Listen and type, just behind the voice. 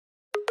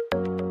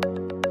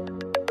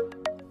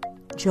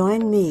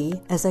Join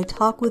me as I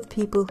talk with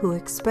people who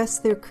express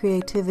their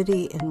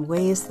creativity in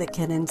ways that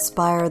can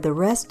inspire the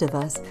rest of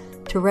us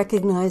to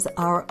recognize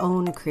our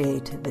own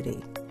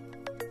creativity.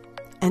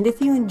 And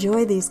if you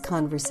enjoy these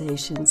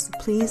conversations,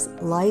 please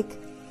like,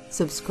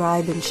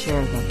 subscribe, and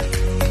share them.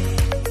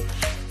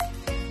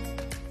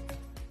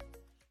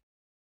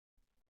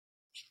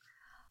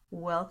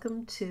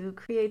 Welcome to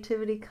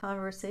Creativity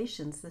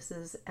Conversations. This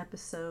is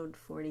episode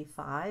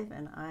 45,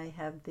 and I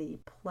have the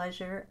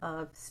pleasure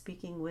of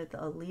speaking with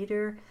a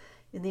leader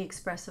in the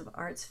expressive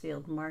arts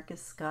field,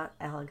 Marcus Scott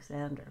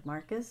Alexander.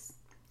 Marcus,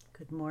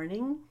 good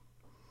morning.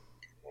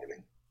 Good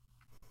morning.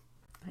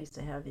 Nice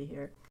to have you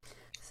here.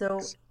 So,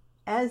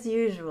 as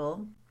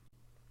usual,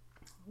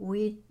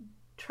 we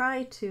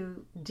try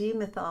to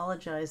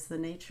demythologize the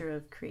nature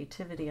of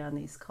creativity on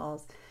these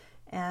calls.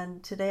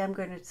 And today I'm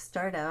going to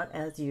start out,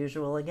 as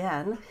usual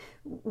again,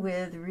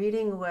 with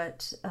reading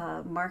what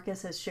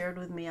Marcus has shared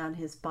with me on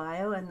his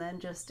bio and then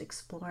just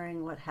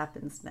exploring what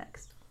happens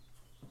next.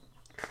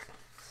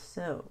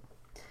 So,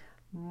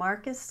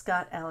 Marcus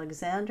Scott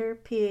Alexander,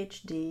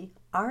 PhD,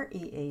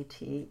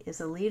 REAT, is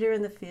a leader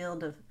in the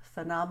field of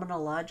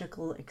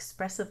phenomenological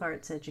expressive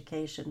arts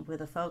education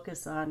with a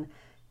focus on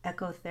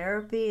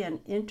ecotherapy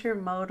and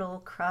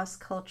intermodal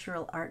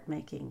cross-cultural art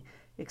making,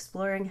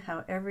 exploring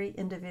how every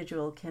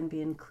individual can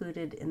be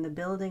included in the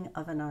building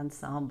of an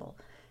ensemble.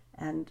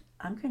 And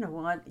I'm going to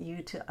want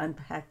you to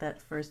unpack that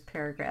first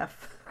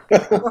paragraph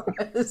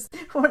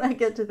when I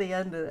get to the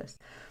end of this.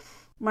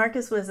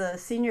 Marcus was a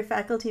senior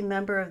faculty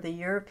member of the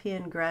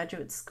European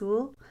Graduate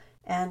School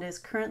and is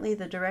currently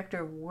the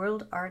director of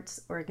World Arts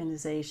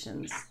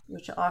Organizations,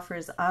 which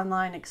offers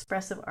online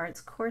expressive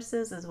arts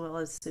courses as well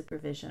as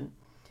supervision.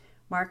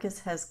 Marcus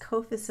has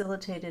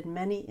co-facilitated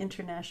many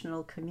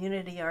international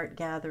community art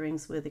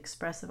gatherings with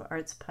expressive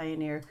arts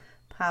pioneer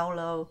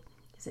Paolo,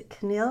 is it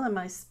Knil? Am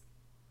I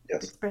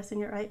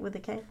expressing it right with a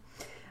K?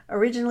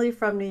 Originally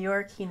from New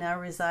York, he now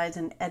resides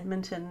in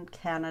Edmonton,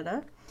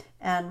 Canada.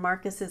 And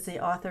Marcus is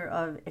the author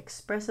of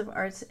Expressive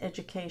Arts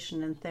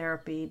Education and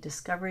Therapy,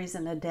 Discoveries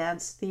in a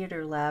Dance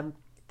Theater Lab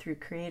through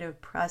Creative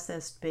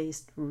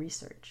Process-Based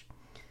Research.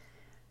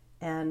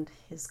 And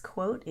his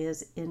quote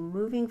is, "In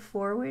moving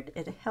forward,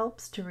 it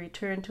helps to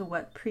return to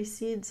what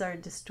precedes our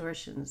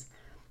distortions,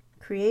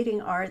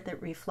 creating art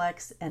that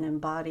reflects and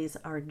embodies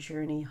our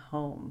journey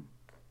home."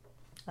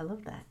 I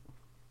love that.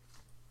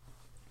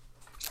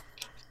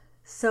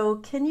 So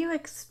can you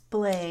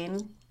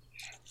explain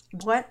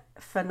what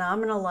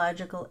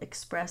phenomenological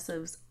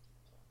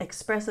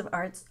expressive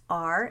arts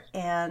are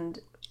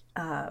and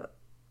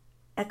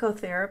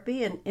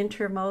ecotherapy and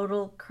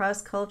intermodal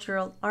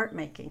cross-cultural art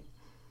making?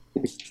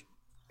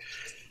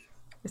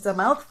 It's a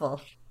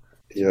mouthful.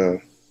 Yeah.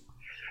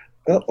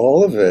 Well,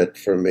 all of it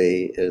for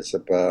me is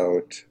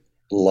about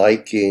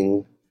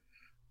liking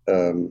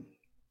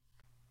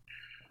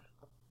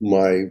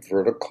my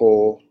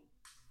vertical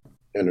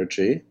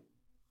energy.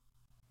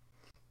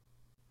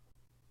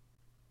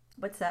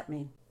 What's that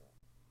mean?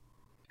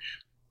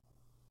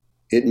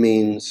 It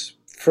means,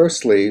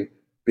 firstly,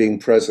 being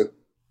present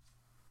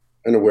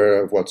and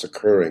aware of what's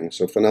occurring.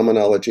 So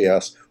phenomenology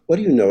asks, what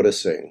are you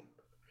noticing?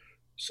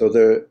 So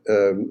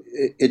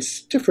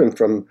it's different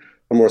from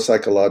a more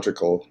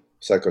psychological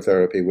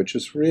psychotherapy, which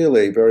is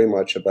really very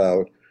much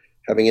about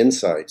having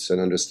insights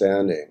and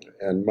understanding.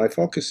 And my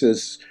focus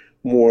is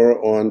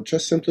more on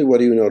just simply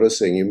what are you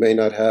noticing? You may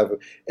not have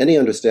any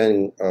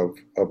understanding of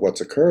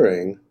what's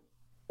occurring,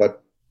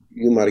 but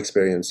you might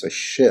experience a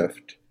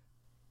shift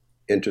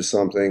into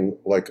something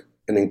like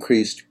an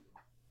increased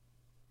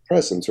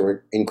presence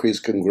or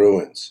increased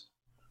congruence.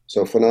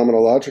 So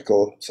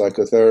phenomenological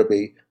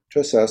psychotherapy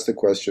just ask the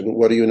question,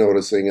 what are you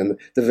noticing? And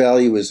the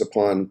value is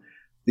upon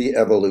the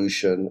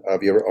evolution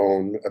of your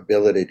own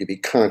ability to be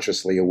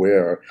consciously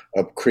aware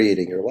of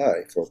creating your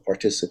life or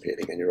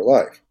participating in your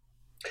life.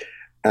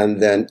 And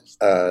then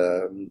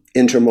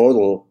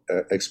intermodal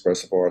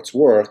expressive arts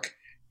work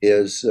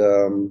is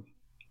a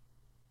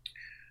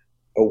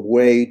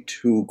way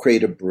to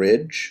create a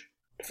bridge,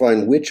 to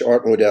find which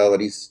art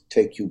modalities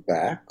take you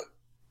back.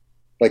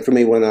 Like for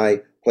me, when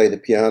I play the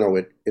piano,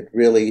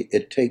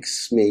 it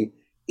takes me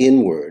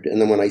inward,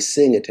 and then when I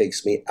sing, it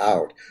takes me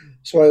out.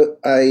 So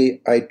I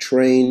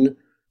train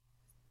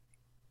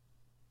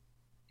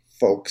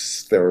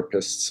folks,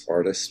 therapists,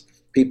 artists,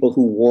 people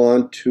who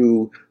want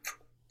to,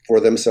 for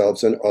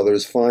themselves and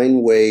others,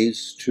 find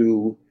ways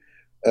to,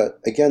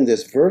 again,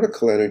 this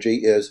vertical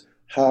energy is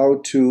how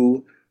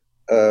to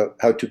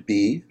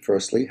be,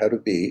 firstly, how to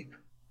be.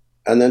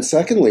 And then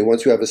secondly,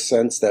 once you have a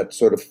sense, that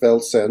sort of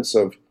felt sense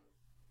of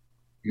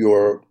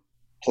your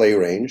play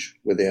range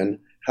within,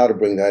 how to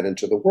bring that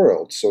into the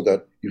world so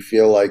that you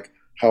feel like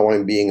how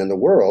I'm being in the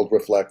world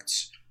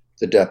reflects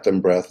the depth and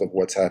breadth of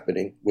what's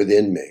happening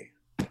within me.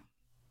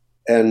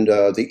 And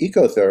the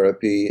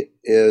ecotherapy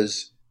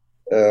is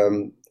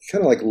kind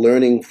of like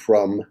learning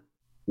from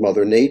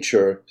Mother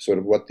Nature, sort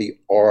of what the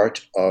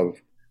art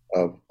of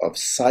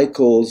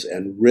cycles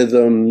and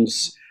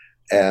rhythms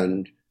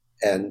and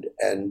and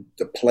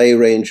the play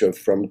range of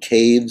from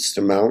caves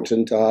to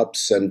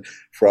mountaintops and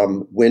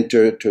from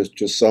winter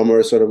to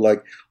summer, sort of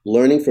like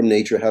learning from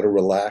nature how to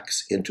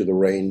relax into the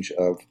range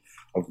of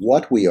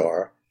what we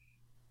are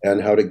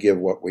and how to give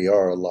what we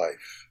are a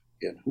life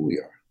in who we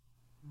are.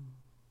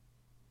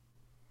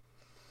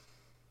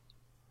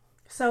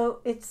 So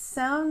it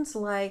sounds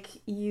like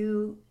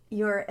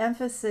your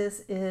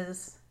emphasis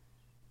is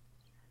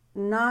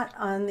not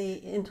on the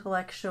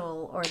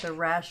intellectual or the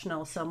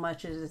rational so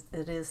much as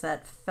it is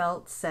that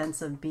felt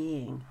sense of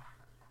being.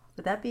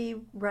 Would that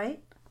be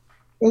right?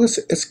 Well,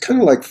 it's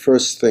kind of like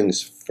first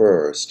things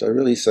first. I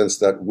really sense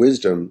that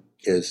wisdom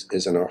is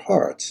in our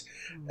hearts,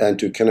 and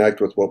to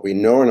connect with what we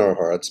know in our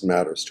hearts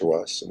matters to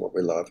us and what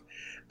we love.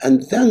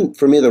 And then,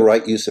 for me, the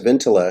right use of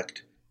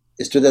intellect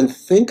is to then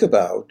think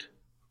about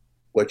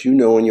what you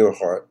know in your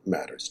heart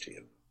matters to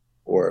you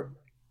or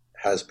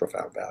has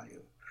profound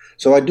value.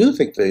 So I do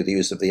think the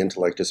use of the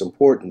intellect is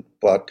important,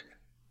 but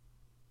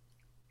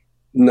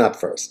not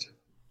first.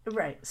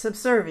 Right.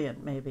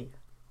 Subservient, maybe.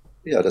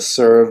 Yeah, to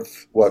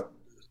serve what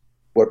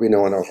we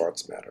know in our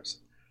hearts matters.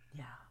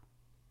 Yeah.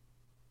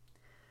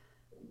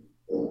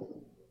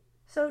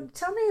 So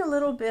tell me a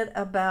little bit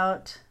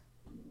about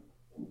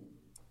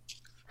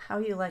how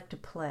you like to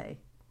play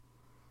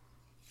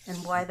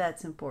and why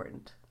that's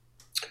important.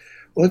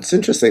 Well, it's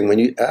interesting. When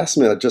you asked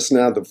me just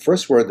now, the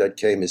first word that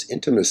came is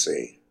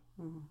intimacy.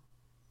 Mhm.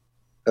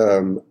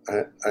 I'm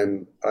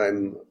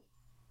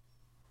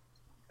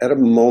at a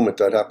moment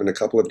that happened a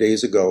couple of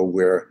days ago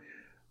where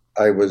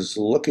I was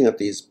looking at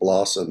these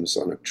blossoms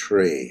on a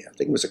tree. I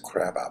think it was a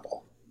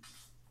crabapple.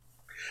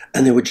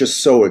 And they were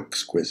just so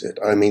exquisite.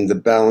 I mean, the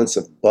balance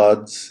of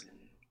buds,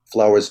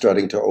 flowers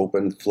starting to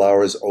open,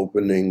 flowers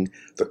opening,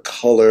 the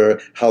color,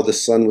 how the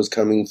sun was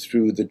coming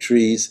through the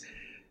trees.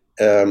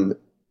 Um,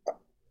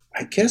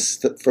 I guess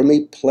that for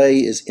me, play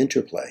is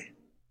interplay.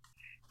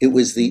 It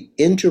was the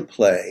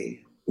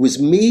interplay, it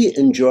was me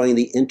enjoying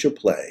the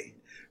interplay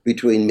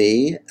between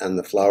me and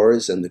the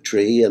flowers and the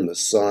tree and the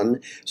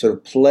sun. Sort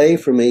of play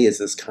for me is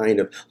this kind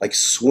of like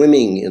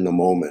swimming in the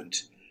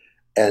moment.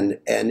 And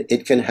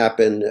it can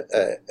happen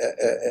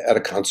at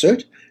a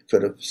concert,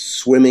 sort of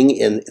swimming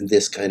in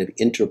this kind of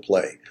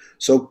interplay.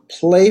 So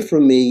play for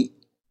me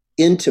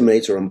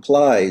intimates or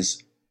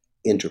implies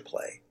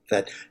interplay,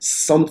 that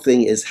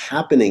something is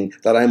happening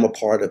that I'm a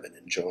part of and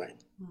enjoying.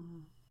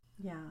 Mhm.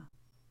 Yeah.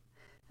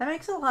 That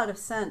makes a lot of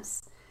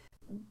sense.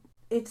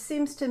 It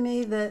seems to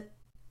me that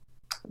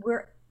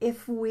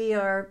if we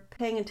are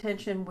paying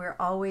attention, we're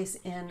always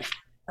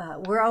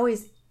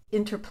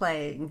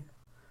interplaying,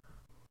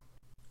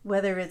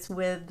 whether it's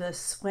with the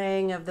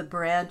swaying of the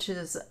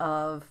branches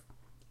of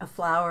a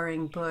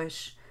flowering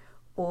bush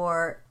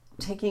or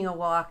taking a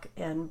walk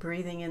and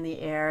breathing in the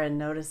air and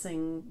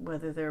noticing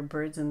whether there are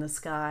birds in the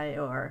sky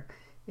or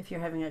if you're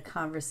having a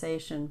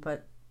conversation.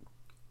 But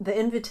the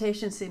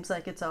invitation seems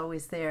like it's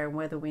always there, and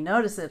whether we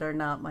notice it or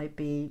not might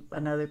be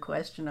another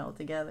question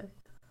altogether.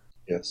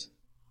 Yes.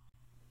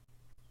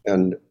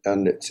 And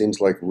it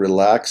seems like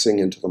relaxing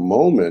into the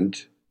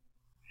moment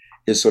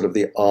is sort of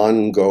the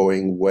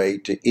ongoing way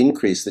to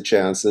increase the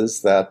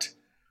chances that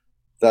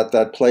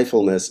that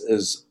playfulness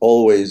is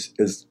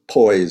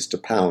poised to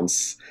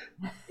pounce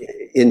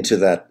into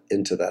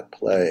that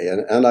play.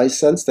 And I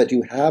sense that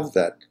you have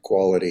that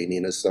quality,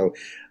 Nina. So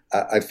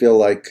I feel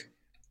like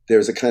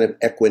there's a kind of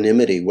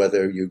equanimity,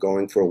 whether you're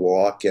going for a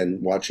walk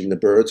and watching the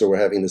birds or we're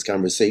having this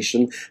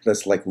conversation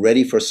that's like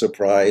ready for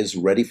surprise,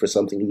 ready for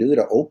something new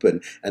to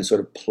open, and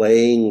sort of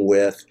playing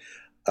with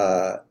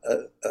uh,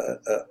 uh, uh,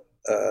 uh,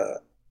 uh,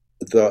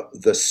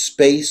 the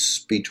space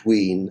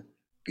between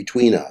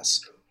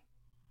us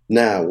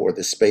now, or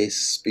the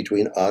space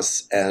between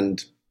us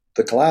and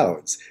the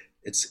clouds.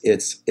 It's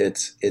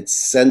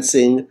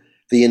sensing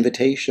the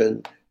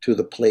invitation to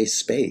the play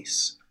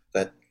space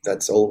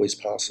that's always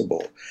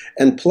possible.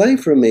 And play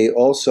for me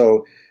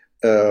also,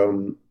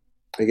 um,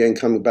 again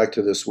coming back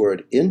to this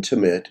word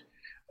intimate.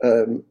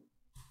 Um,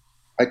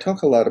 I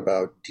talk a lot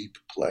about deep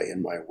play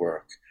in my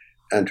work,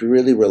 and to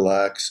really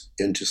relax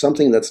into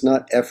something that's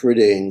not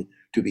efforting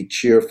to be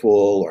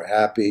cheerful or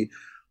happy,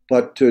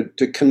 but to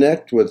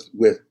connect with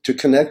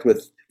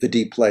the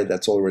deep play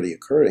that's already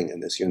occurring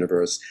in this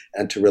universe,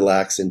 and to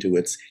relax into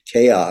its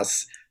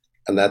chaos.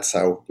 And that's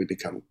how we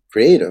become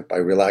creative, by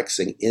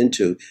relaxing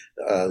into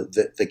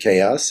the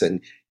chaos and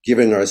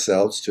giving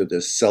ourselves to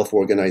this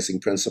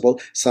self-organizing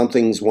principle.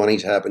 Something's wanting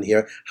to happen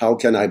here. How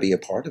can I be a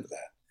part of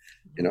that?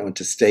 And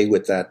to stay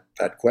with that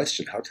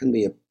question: how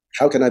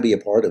can I be a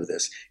part of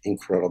this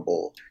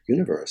incredible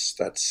universe?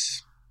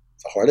 That's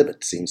the heart of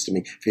it. Seems to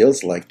me,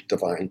 feels like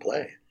divine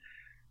play.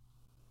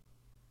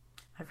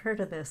 I've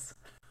heard of this.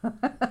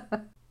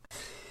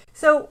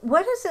 So,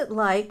 what is it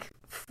like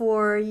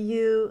for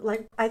you?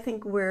 Like, I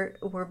think we're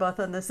both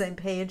on the same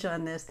page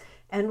on this.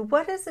 And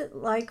what is it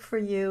like for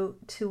you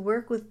to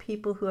work with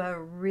people who have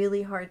a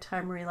really hard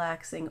time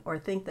relaxing or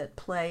think that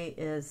play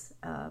is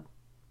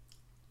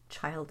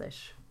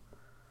childish?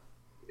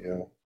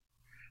 Yeah.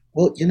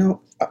 Well,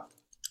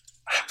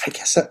 I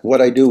guess that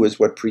what I do is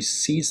what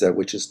precedes that,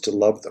 which is to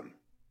love them.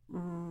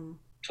 Mm,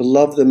 to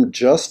love them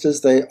just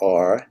as they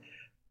are,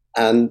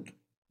 and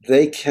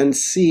they can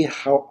see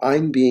how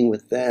I'm being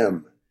with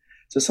them.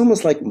 So it's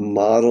almost like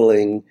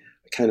modeling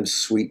a kind of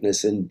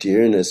sweetness and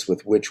dearness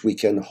with which we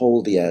can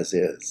hold the as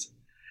is.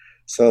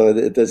 So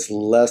there's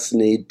less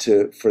need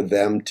for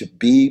them to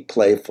be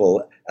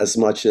playful as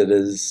much as it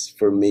is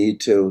for me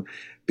to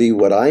be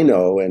what I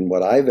know and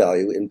what I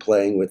value in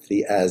playing with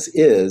the as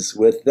is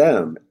with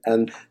them.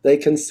 And they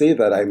can see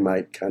that I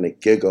might kind of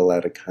giggle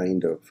at a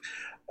kind of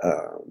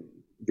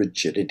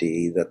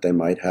rigidity that they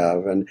might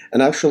have, and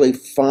actually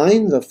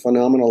find the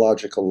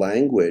phenomenological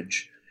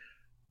language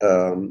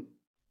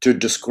to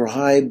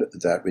describe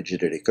that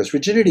rigidity. Because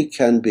rigidity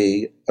can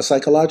be a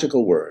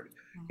psychological word,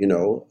 you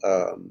know.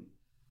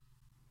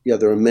 Yeah,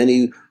 there are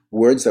many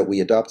words that we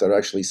adopt that are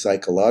actually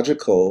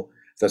psychological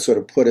that sort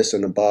of put us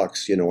in a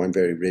box, you know, I'm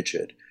very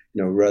rigid,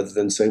 you know, rather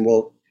than saying,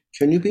 well,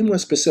 can you be more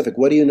specific?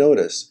 What do you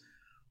notice?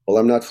 Well,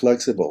 I'm not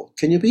flexible.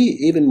 Can you be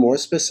even more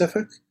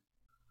specific?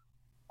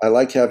 I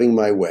like having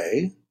my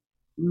way.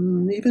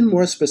 Even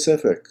more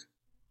specific.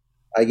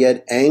 I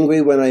get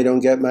angry when I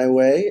don't get my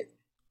way.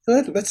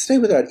 Let's stay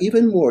with that.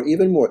 Even more,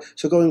 even more.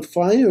 So going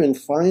finer and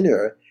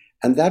finer,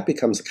 and that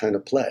becomes a kind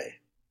of play.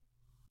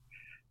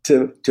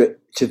 To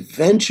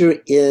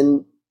venture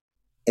in,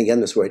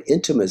 again, this word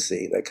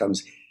intimacy that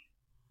comes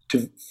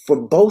for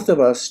both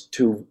of us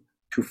to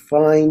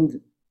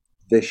find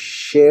the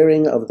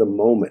sharing of the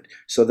moment,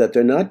 so that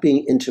they're not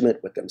being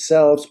intimate with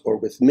themselves or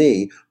with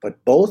me,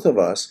 but both of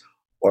us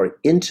are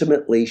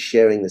intimately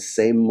sharing the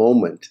same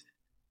moment.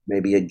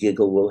 Maybe a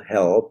giggle will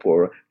help,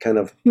 or kind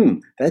of,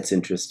 that's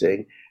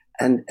interesting.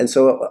 And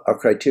so our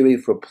criteria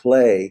for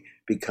play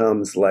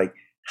becomes like,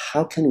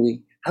 how can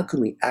we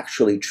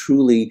actually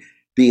truly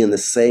be in the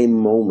same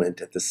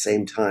moment at the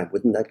same time?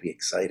 Wouldn't that be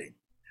exciting?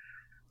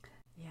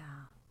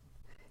 Yeah.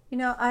 You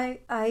know,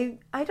 I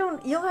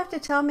don't, you'll have to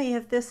tell me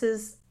if this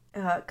is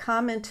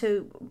common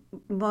to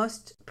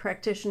most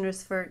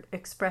practitioners for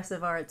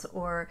expressive arts,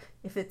 or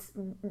if it's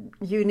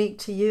unique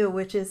to you,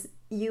 which is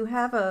you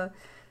have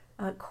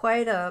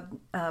quite a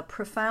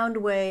profound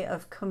way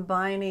of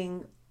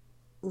combining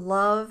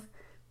love,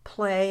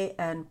 play,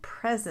 and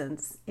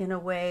presence in a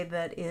way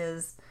that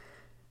is,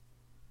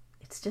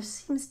 it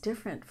just seems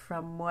different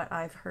from what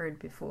I've heard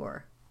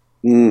before.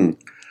 Mm.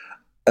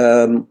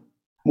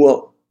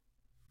 Well,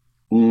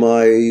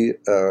 my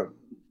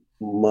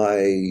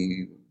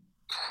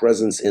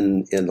presence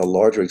in the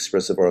larger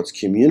expressive arts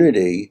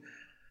community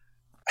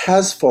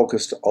has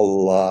focused a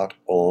lot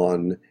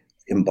on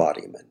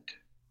embodiment.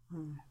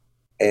 Hmm.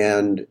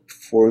 And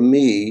for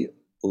me,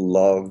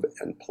 love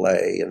and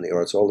play and the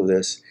arts, all of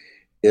this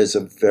is a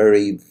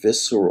very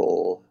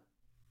visceral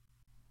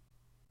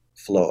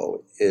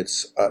flow.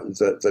 It's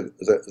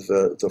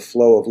the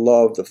flow of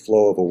love, the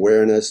flow of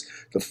awareness,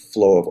 the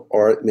flow of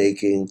art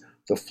making,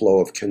 the flow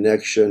of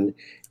connection.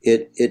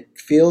 It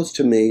feels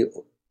to me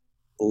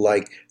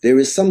like there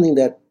is something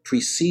that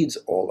precedes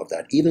all of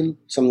that, even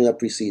something that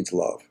precedes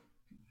love,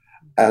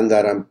 and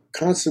that I'm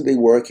constantly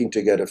working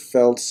to get a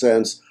felt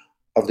sense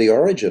of the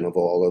origin of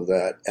all of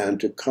that, and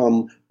to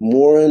come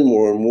more and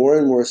more and more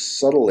and more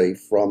subtly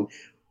from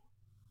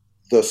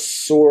the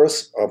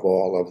source of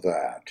all of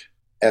that.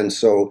 And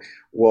so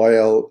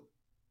while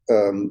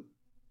um,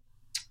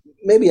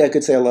 maybe I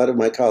could say a lot of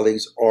my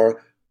colleagues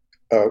are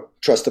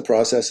trust the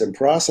process and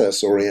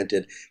process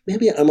oriented,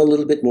 maybe I'm a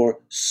little bit more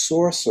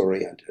source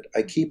oriented.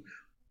 I keep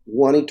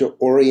wanting to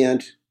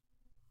orient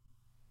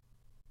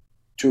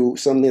to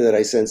something that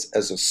I sense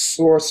as a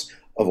source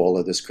of all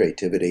of this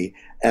creativity,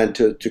 and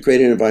to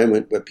create an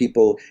environment where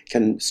people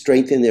can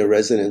strengthen their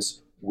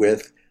resonance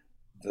with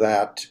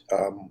that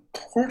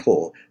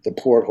portal, the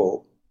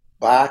portal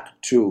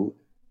back to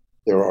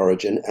their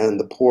origin, and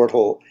the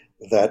portal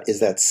that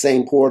is that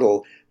same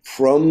portal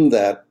from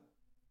that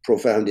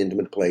profound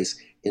intimate place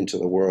into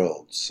the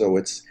world. So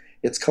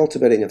it's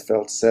cultivating a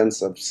felt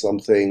sense of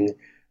something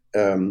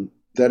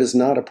that is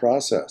not a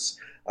process.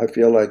 I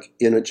feel like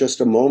in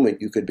just a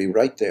moment you could be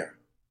right there,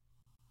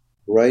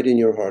 right in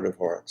your heart of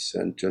hearts,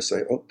 and just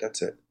say, "Oh,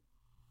 that's it."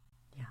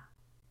 Yeah.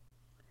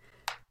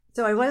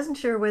 So I wasn't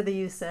sure whether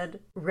you said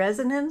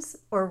resonance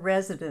or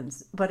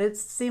residence, but it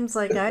seems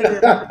like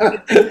either.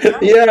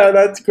 Yeah,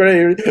 that's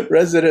great.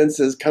 Residence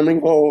is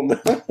coming home.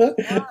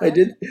 I Yeah.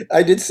 did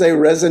I did say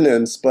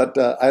resonance, but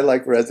I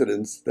like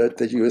residence.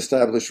 That you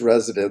establish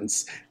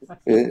residence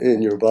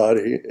in your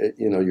body,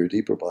 you know, your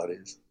deeper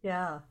bodies.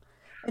 Yeah.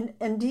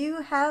 And do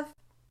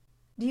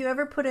you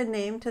ever put a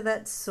name to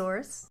that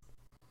source?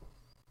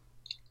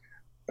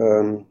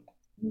 Um,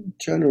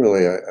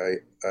 Generally,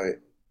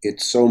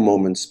 it's so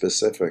moment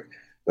specific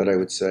that I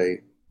would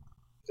say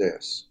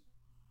this,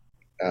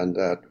 and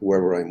that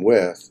whoever I'm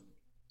with,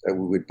 that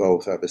we would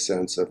both have a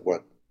sense of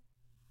what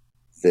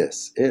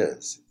this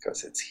is,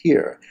 because it's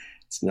here.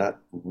 It's not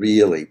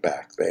really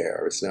back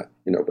there. It's not,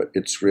 you know, but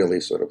it's really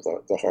sort of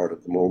the heart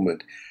of the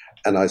moment.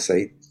 And I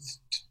say,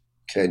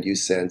 can you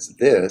sense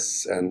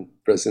this and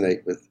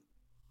resonate with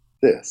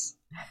this?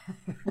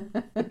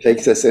 It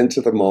takes us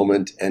into the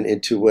moment and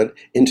into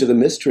the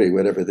mystery,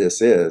 whatever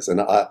this is.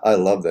 And I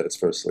love that it's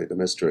firstly the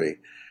mystery.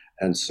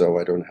 And so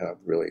I don't have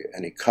really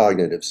any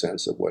cognitive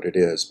sense of what it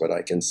is, but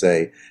I can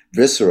say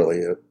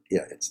viscerally,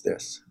 yeah, it's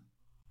this.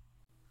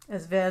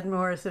 As Van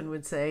Morrison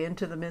would say,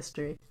 into the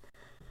mystery.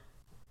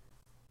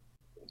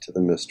 To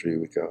the mystery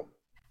we go.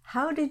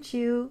 How did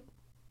you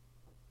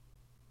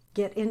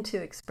get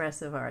into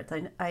expressive arts?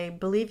 I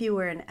believe you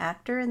were an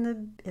actor in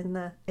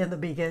the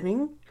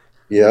beginning.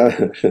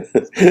 Yeah,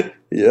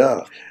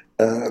 yeah.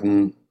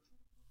 Um,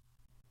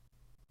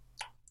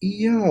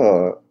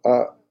 yeah,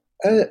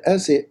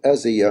 as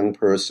a young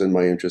person,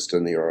 my interest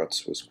in the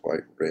arts was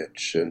quite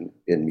rich in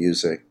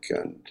music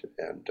and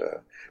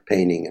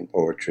painting and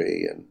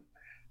poetry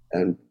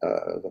and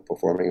the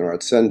performing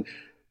arts. And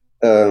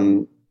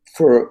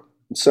for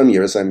some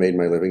years, I made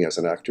my living as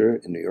an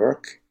actor in New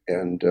York,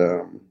 and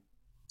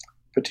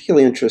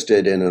particularly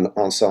interested in an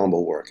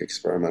ensemble work,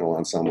 experimental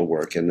ensemble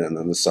work. And then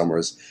in the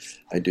summers,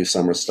 I do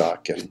summer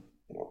stock and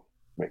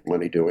make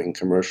money doing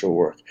commercial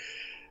work.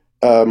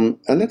 And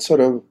that's sort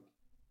of,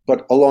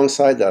 but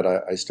alongside that,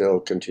 I still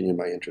continue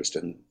my interest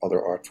in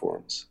other art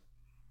forms,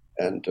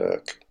 and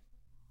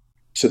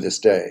to this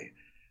day.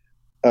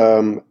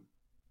 Um,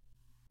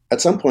 at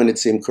some point, it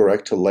seemed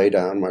correct to lay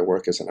down my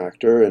work as an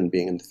actor and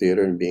being in the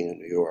theater and being in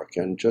New York,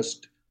 and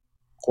just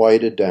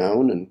quieted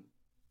down and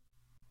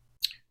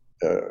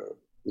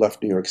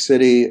left New York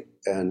City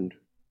and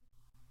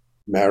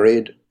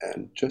married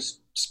and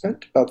just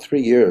spent about 3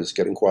 years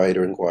getting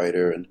quieter and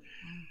quieter. And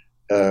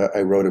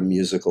I wrote a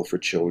musical for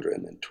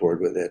children and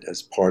toured with it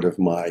as part of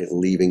my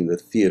leaving the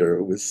theater.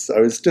 I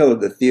was still in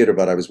the theater,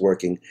 but I was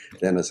working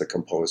then as a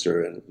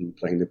composer and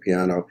playing the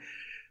piano.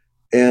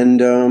 And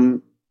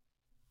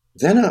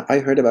then I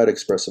heard about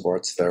expressive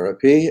arts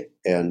therapy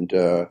and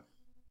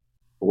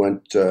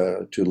went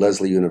to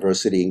Lesley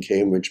University in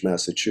Cambridge,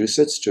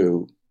 Massachusetts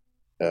to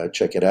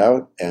check it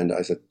out. And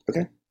I said,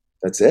 okay,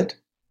 that's it.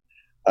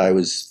 I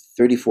was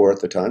 34 at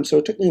the time, so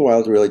it took me a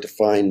while to really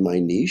define my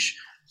niche,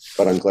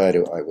 but I'm glad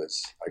I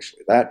was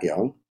actually that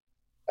young.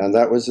 And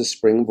that was a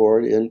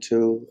springboard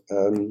into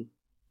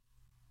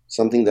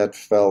something that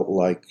felt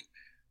like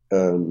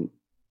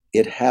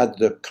it had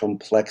the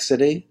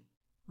complexity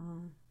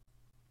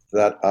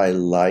that I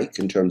like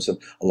in terms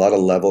of a lot of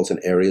levels and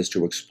areas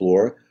to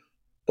explore.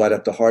 But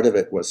at the heart of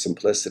it was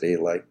simplicity,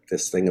 like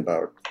this thing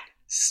about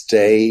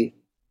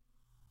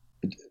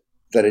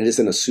that it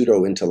isn't a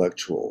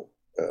pseudo-intellectual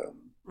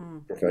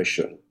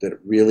profession, that it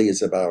really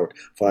is about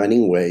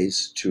finding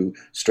ways to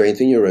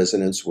strengthen your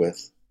resonance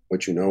with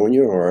what you know in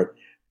your heart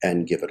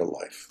and give it a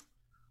life.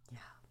 Yeah.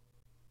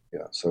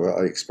 Yeah. So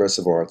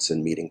expressive arts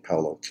and meeting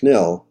Paulo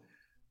Knill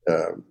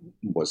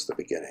was the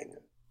beginning.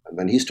 And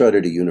then he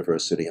started a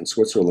university in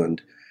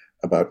Switzerland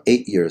about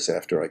 8 years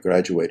after I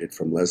graduated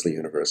from Lesley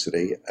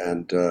University.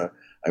 And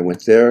I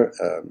went there,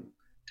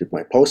 did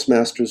my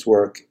postmaster's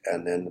work,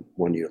 and then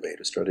 1 year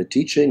later started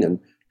teaching and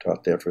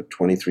taught there for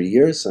 23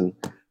 years and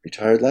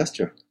retired last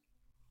year.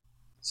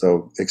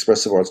 So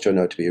expressive arts turned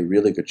out to be a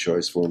really good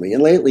choice for me.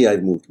 And lately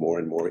I've moved more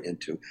and more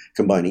into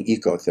combining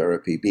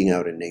ecotherapy, being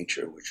out in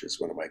nature, which is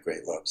one of my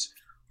great loves,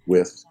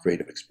 with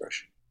creative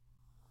expression.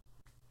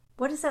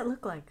 What does that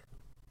look like?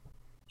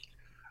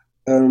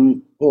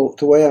 Well,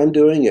 the way I'm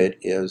doing it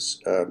is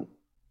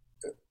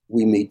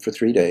we meet for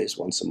 3 days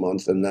once a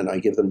month, and then I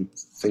give them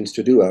things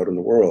to do out in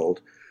the world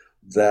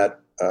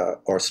that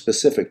are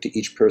specific to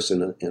each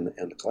person in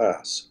the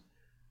class.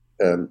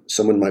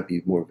 Someone might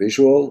be more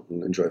visual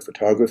and enjoy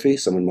photography.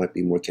 Someone might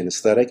be more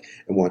kinesthetic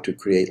and want to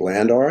create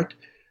land art.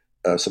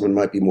 Someone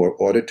might be more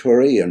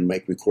auditory and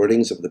make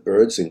recordings of the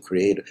birds and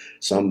create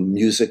some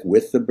music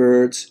with the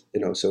birds.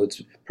 So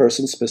it's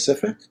person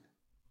specific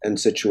and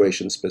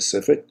situation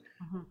specific.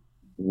 Mm-hmm.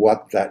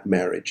 What that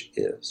marriage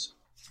is.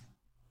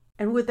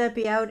 And would that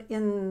be out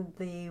in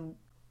the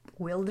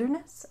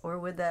wilderness, or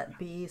would that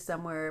be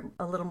somewhere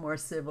a little more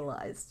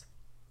civilized?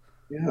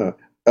 Yeah.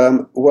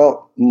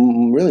 Well,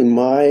 really,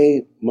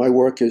 my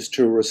work is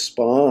to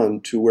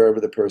respond to wherever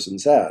the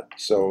person's at.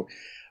 So,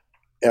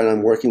 and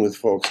I'm working with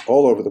folks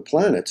all over the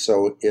planet.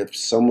 So, if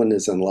someone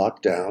is in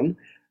lockdown,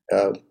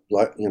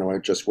 I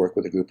just work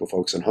with a group of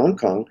folks in Hong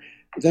Kong,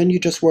 then you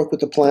just work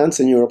with the plants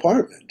in your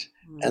apartment.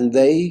 And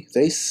they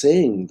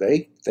sing,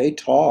 they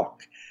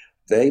talk,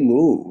 they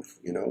move,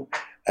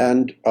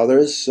 and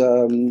others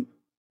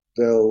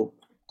they'll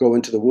go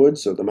into the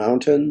woods or the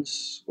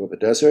mountains or the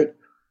desert.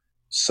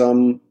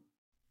 Some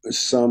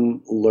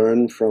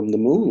learn from the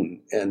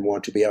moon and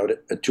want to be out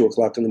at 2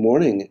 o'clock in the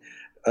morning,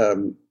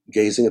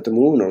 gazing at the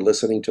moon or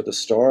listening to the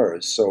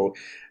stars. So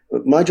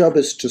my job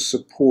is to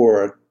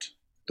support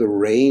the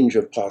range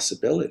of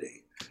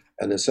possibility.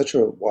 And there's such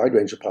a wide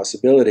range of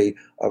possibility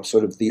of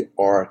sort of the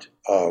art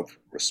of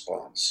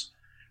response,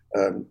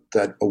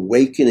 that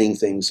awakening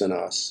things in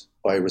us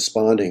by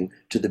responding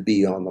to the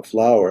bee on the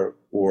flower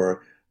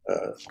or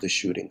the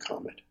shooting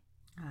comet.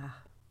 Ah,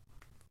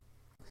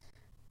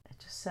 it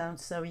just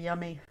sounds so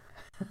yummy.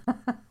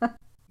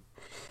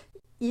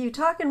 You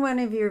talk in one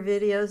of your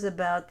videos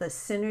about the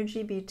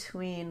synergy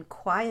between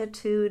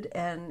quietude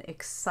and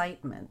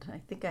excitement.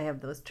 I think I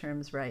have those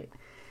terms right.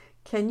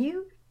 Can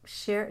you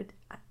share?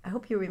 I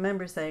hope you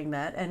remember saying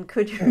that. And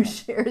could you Yeah,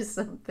 share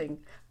something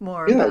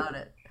more yeah, about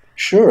it?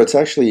 sure. It's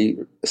actually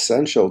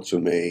essential to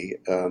me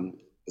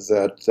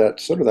that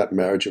sort of that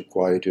marriage of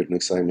quietude and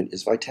excitement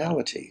is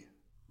vitality.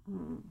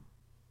 Mm.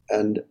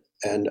 And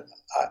and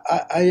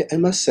I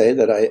must say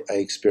that I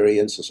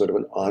experience a sort of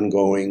an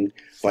ongoing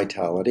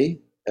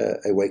vitality.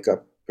 I wake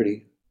up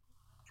pretty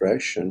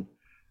fresh, and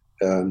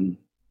um,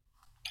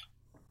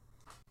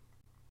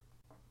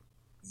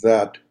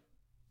 that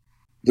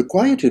the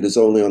quietude is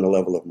only on the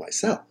level of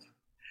myself.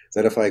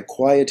 That if I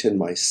quiet in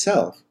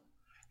myself,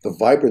 the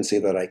vibrancy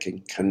that I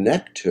can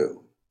connect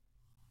to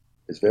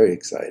is very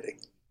exciting.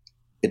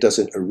 It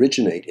doesn't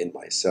originate in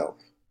myself.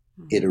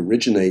 It Mhm.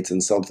 originates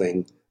in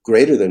something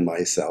greater than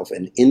myself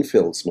and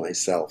infills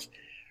myself.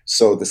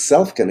 So the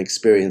self can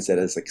experience it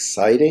as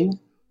exciting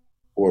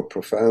or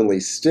profoundly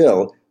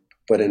still,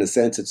 but in a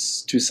sense,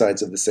 it's two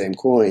sides of the same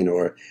coin,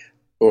 or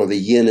the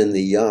yin and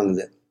the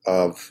yang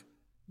of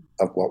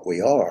of what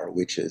we are,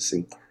 which is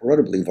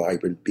incredibly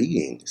vibrant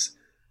beings.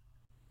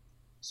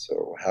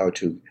 So how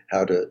to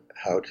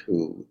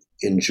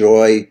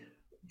enjoy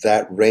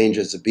that range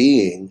as a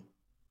being,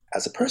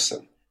 as a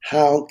person.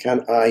 How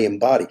can I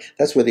embody?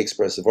 That's where the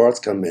expressive arts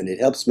come in. It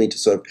helps me to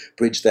sort of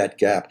bridge that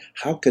gap.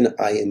 How can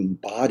I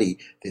embody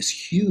this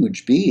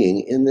huge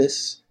being in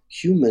this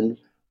human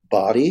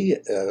body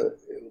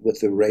with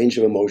the range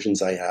of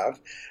emotions I have,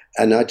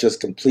 and not just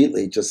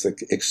completely just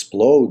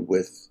explode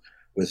with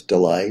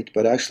delight,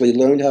 but actually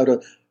learn how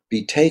to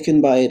be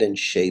taken by it and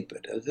shape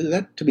it.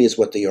 That to me is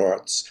what the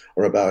arts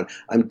are about.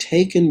 I'm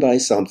taken by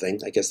something.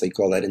 I guess they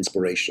call that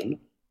inspiration,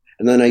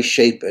 and then I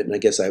shape it, and I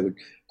guess I would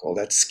call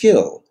that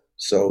skill.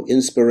 So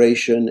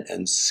inspiration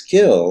and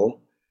skill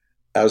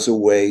as a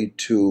way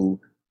to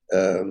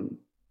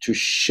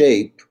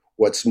shape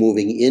what's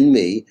moving in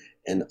me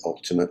and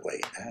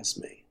ultimately as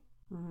me.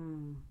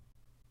 Mm.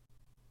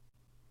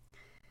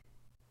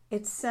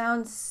 It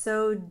sounds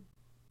so,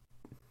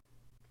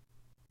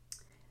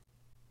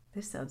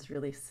 this sounds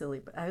really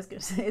silly, but I was going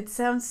to say it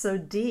sounds so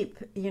deep.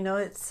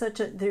 It's such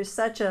a, there's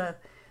such a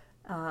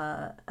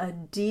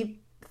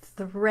deep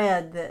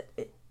thread that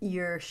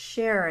you're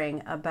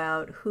sharing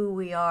about who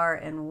we are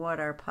and what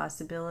our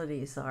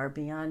possibilities are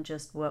beyond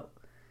just what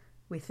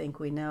we think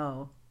we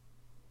know.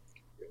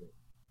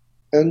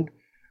 And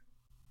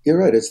you're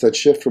right, it's that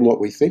shift from what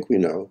we think we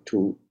know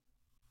to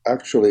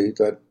actually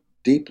that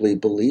deeply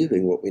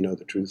believing what we know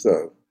the truth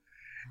of.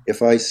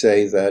 If I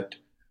say that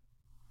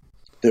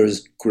there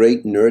is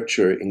great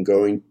nurture in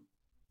going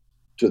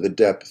to the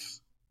depth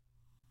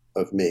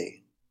of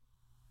me,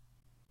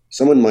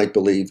 someone might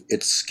believe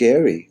it's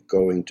scary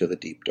going to the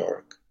deep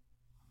dark,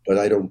 but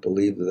I don't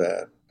believe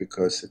that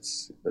because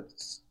it's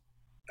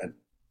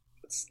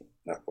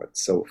not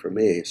what's so for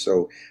me.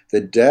 So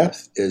the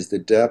depth is the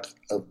depth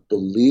of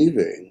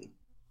believing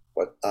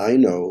what I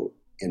know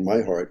in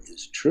my heart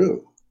is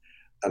true,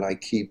 and I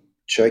keep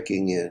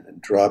checking in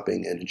and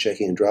dropping in and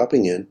checking and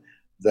dropping in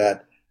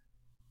that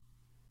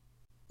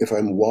if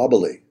I'm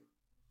wobbly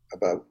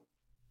about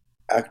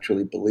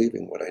actually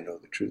believing what I know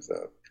the truth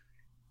of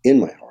in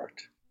my heart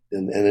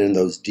and in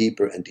those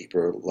deeper and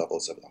deeper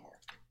levels of the heart.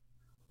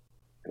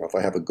 If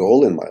I have a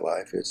goal in my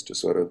life, it's to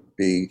sort of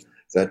be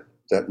that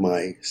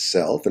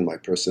myself and my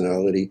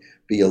personality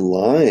be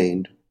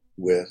aligned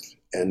with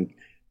and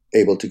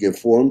able to give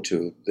form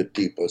to the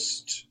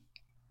deepest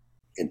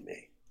in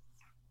me.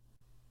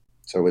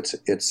 So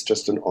it's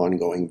just an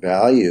ongoing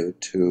value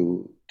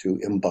to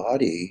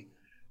embody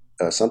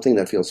something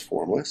that feels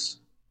formless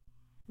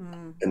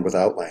and Mm-hmm.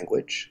 without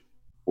language,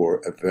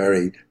 or a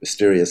very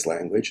mysterious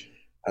language,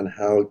 and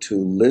how to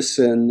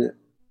listen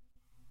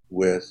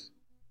with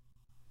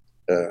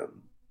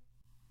um,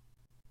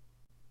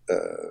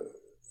 uh,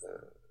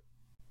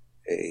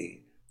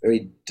 a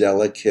very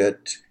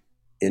delicate,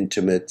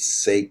 intimate,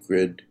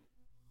 sacred,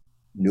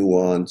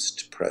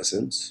 nuanced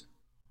presence.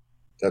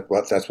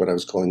 That's what I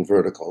was calling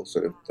vertical,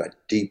 sort of that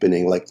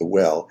deepening, like the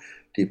well,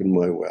 deepen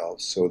my well,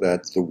 so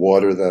that the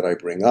water that I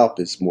bring up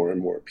is more and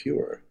more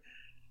pure,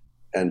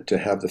 and to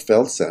have the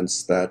felt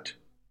sense that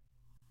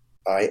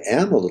I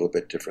am a little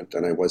bit different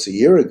than I was a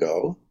year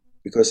ago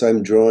because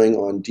I'm drawing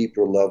on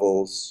deeper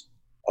levels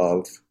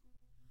of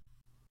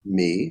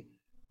me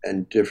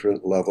and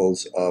different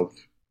levels of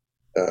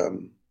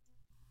um,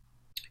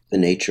 the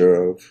nature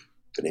of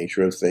the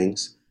nature of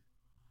things,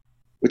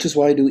 which is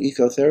why I do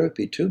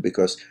ecotherapy too,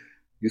 because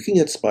you can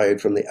get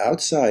inspired from the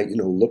outside,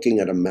 looking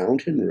at a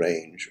mountain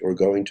range or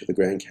going to the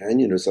Grand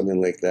Canyon or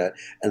something like that,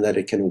 and that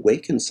it can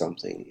awaken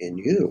something in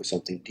you,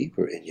 something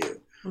deeper in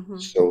you. Mm-hmm.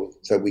 So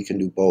that we can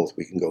do both.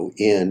 We can go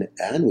in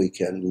and we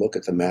can look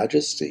at the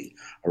majesty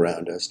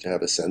around us to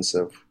have a sense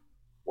of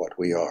what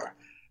we are.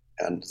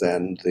 And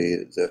then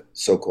the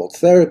so-called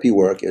therapy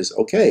work is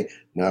okay,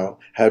 now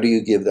how do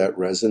you give that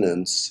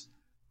resonance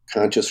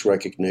conscious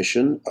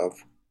recognition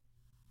of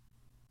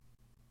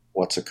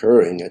what's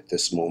occurring at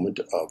this moment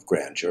of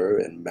grandeur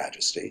and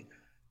majesty?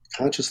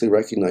 Consciously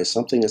recognize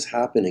something is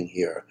happening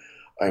here.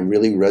 I'm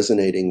really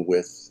resonating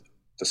with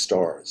the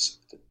stars.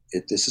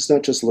 This is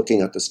not just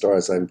looking at the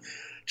stars. I'm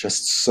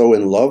just so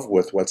in love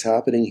with what's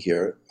happening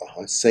here.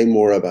 Say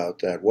more about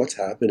that. What's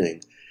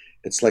happening?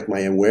 It's like my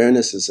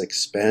awareness is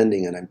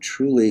expanding and I'm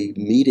truly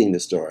meeting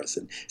the stars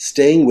and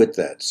staying with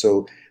that.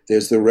 So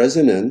there's the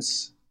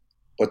resonance,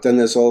 but then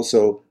there's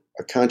also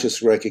a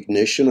conscious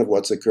recognition of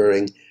what's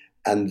occurring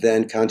and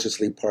then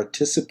consciously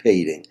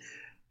participating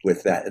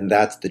with that. And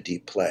that's the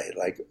deep play.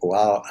 Like,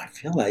 wow, I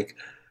feel like,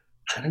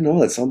 I don't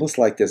know, it's almost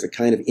like there's a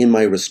kind of, in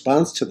my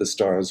response to the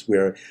stars,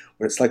 where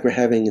it's like we're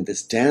having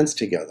this dance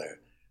together.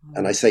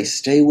 And I say,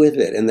 stay with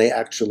it. And they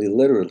actually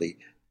literally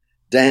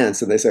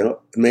dance. And they say, oh,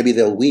 maybe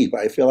they'll weep.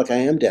 I feel like I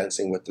am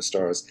dancing with the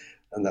stars.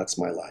 And that's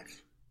my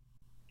life.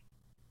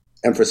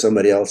 And for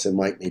somebody else, it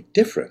might be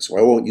different. So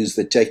I won't use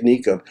the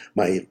technique of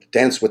my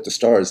dance with the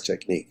stars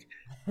technique.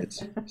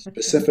 It's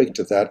specific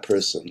to that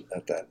person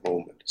at that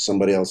moment.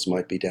 Somebody else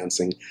might be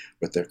dancing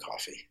with their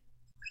coffee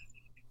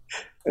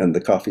and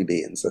the coffee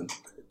beans. And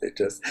they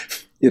just,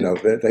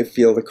 they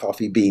feel the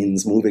coffee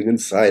beans moving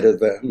inside of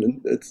them.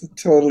 And it's a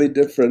totally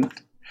different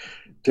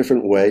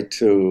way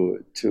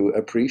to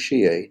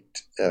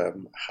appreciate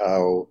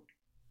how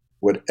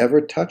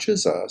whatever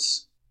touches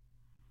us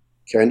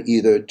can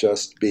either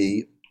just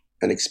be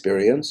an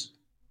experience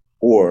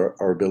or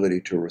our ability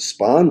to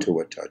respond to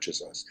what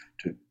touches us,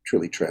 to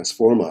truly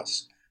transform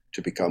us,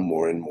 to become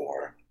more and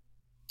more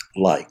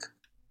like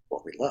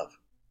what we love.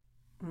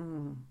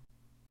 Mm.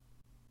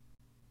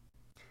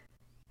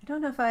 I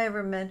don't know if I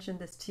ever mentioned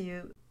this to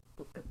you.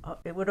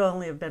 It would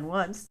only have been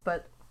once,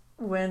 but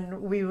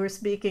when we were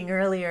speaking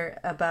earlier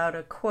about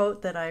a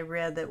quote that I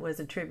read that was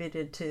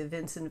attributed to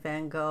Vincent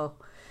van Gogh,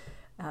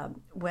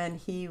 when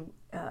he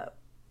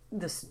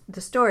the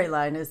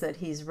storyline is that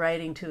he's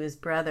writing to his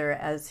brother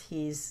as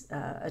he's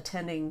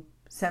attending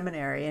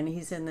seminary, and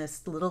he's in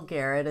this little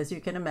garret, as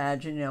you can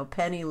imagine,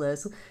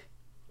 penniless,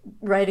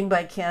 writing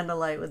by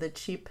candlelight with a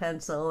cheap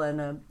pencil and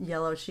a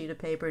yellow sheet of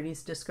paper, and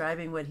he's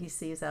describing what he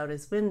sees out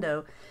his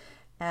window.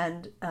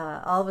 And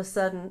all of a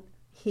sudden,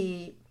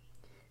 he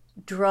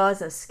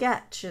draws a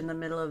sketch in the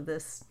middle of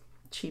this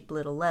cheap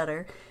little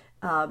letter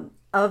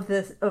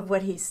of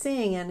what he's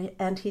seeing,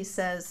 and he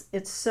says,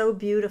 "It's so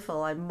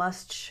beautiful, I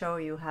must show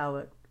you how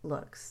it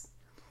looks."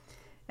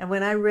 And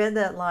when I read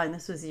that line,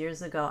 this was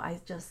years ago,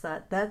 I just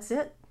thought, that's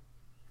it.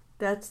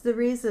 That's the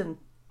reason.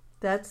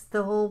 That's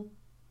the whole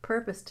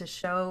purpose, to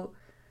show,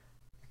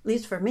 at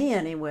least for me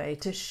anyway,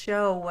 to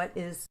show what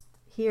is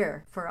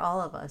here for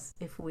all of us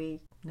if we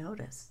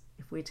notice,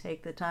 if we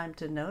take the time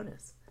to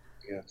notice.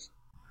 Yes.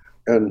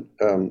 And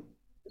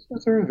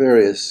there are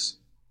various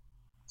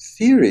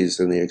theories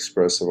in the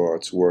expressive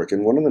arts work,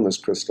 and one of them is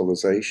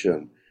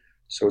crystallization.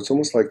 So it's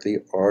almost like the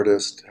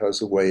artist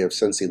has a way of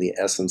sensing the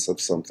essence of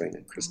something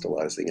and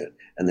crystallizing it,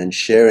 and then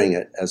sharing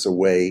it as a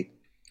way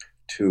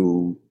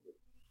for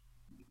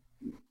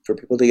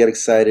people to get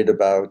excited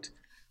about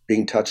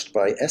being touched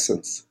by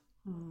essence.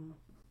 Mm.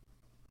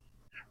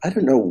 I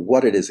don't know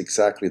what it is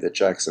exactly that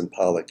Jackson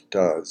Pollock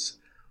does,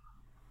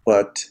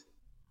 but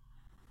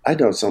I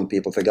know some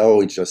people think,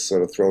 oh, he just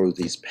sort of throws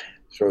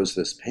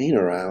this paint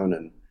around,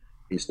 and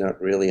he's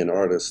not really an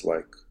artist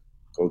like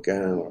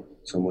Gauguin or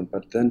someone.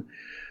 But then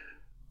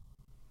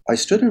I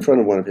stood in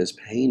front of one of his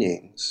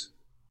paintings.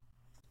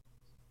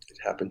 It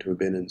happened to have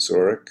been in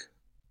Zurich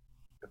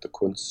at the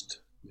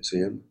Kunst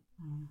Museum.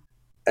 Mm.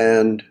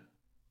 And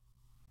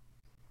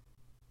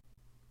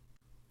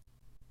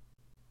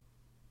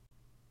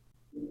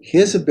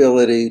his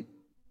ability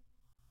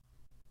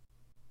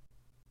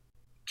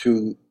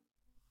to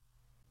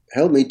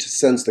help me to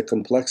sense the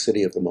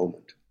complexity of the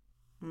moment.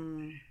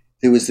 Mm.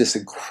 There was this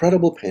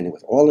incredible painting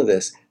with all of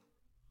this,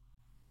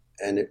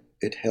 and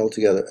it held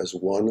together as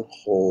one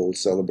whole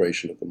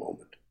celebration of the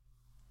moment.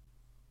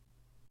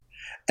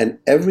 And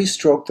every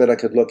stroke that I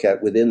could look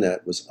at within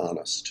that was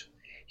honest.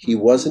 He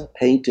wasn't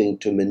painting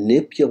to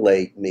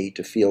manipulate me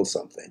to feel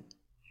something.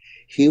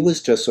 He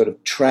was just sort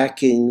of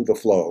tracking the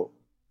flow.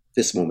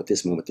 This moment,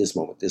 this moment, this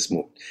moment, this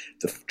moment.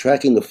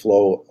 Tracking the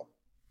flow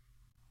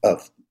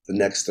of the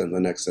next and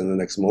the next and the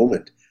next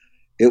moment.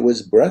 It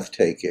was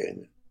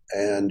breathtaking,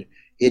 and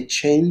it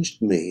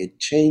changed me. It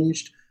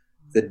changed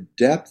the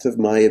depth of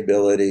my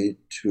ability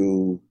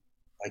to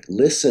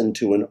listen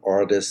to an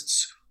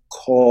artist's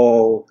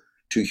call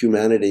to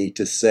humanity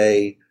to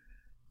say,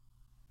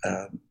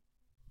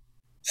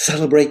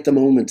 celebrate the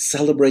moment,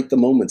 celebrate the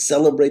moment,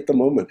 celebrate the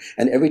moment.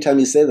 And every time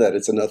you say that,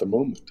 it's another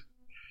moment.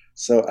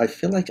 So I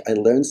feel like I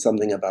learned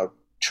something about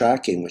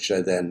tracking, which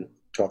I then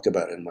talk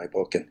about in my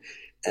book,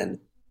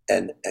 and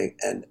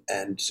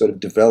sort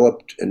of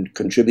developed and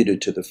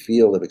contributed to the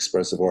field of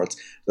expressive arts,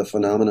 the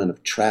phenomenon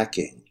of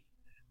tracking.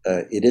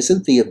 It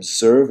isn't the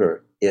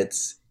observer,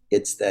 it's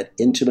that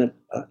intimate,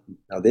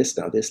 now this,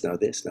 now this, now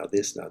this, now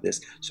this, now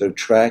this. So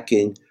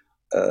tracking,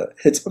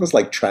 it's almost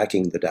like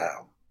tracking the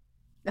Tao.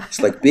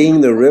 It's like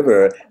being the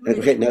river.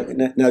 Okay, now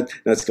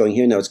it's going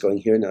here, now it's going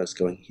here, now it's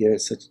going here.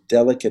 It's such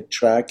delicate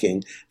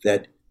tracking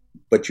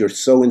but you're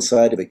so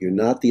inside of it. You're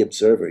not the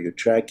observer, you're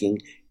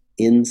tracking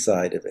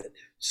inside of it.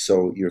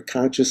 So you're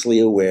consciously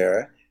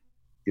aware,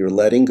 you're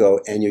letting go,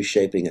 and you're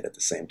shaping it at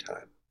the same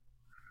time.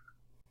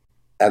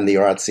 and the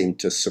arts seem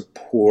to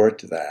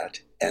support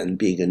that, and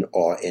being in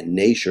awe in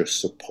nature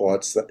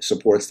supports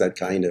that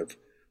kind of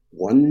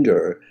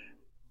wonder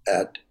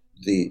at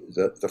the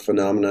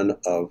phenomenon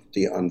of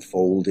the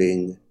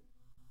unfolding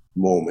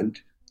moment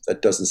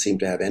that doesn't seem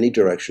to have any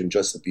direction,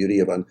 just the beauty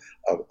of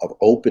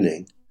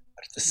opening.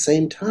 But at the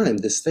same time,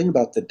 this thing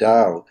about the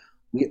Tao,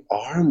 we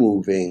are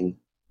moving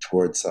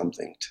towards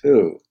something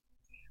too.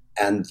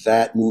 And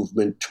that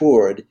movement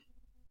toward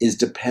is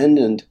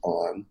dependent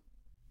on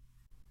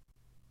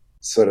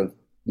sort of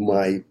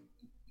my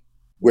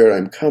where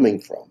I'm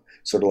coming from,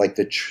 sort of like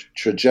the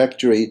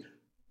trajectory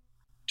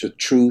to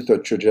truth or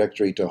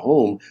trajectory to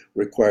home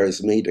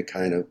requires me to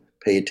kind of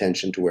pay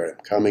attention to where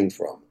I'm coming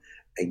from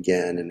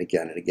again and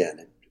again and again,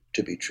 and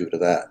to be true to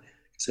that.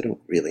 Because I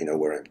don't really know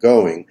where I'm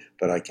going,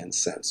 but I can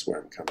sense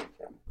where I'm coming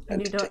from. And And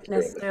you to don't take care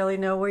of it. necessarily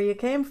know where you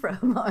came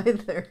from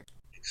either.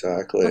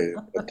 Exactly.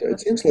 But it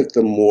seems like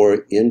the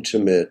more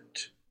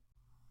intimate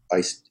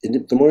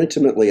the more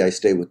intimately I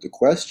stay with the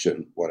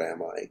question, what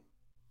am I?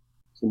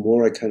 The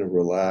more I kind of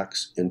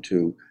relax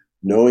into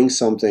knowing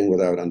something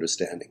without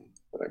understanding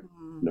what I'm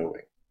Mm,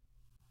 knowing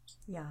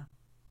yeah.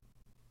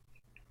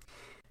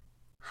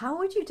 How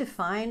would you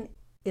define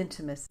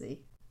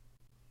intimacy?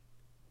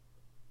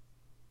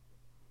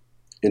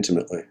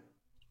 intimately.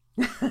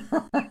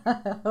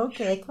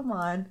 Okay, come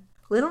on.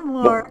 Little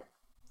Mo- more.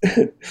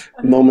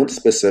 Moment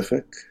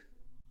specific,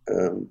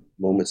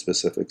 moment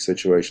specific,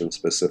 situation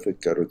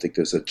specific. I don't think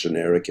there's a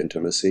generic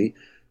intimacy.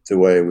 The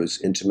way I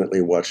was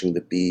intimately watching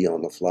the bee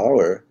on the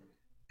flower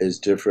is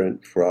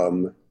different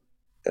from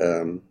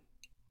um,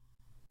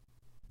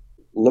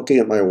 looking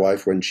at my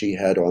wife when she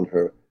had on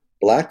her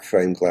black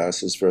frame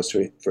glasses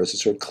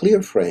versus her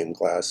clear frame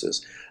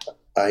glasses.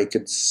 I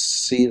could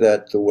see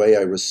that the way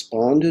I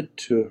responded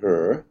to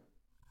her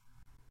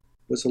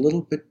was a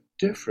little bit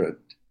different.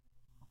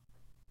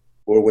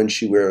 Or when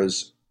she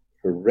wears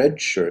her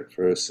red shirt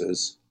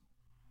versus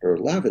her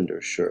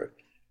lavender shirt.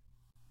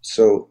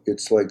 So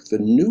it's like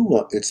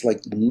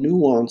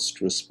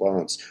nuanced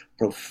response,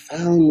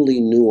 profoundly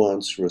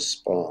nuanced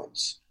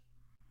response.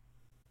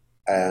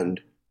 And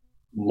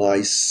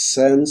my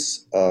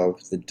sense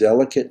of the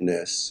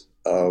delicateness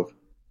of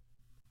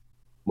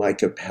my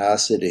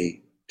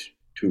capacity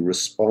to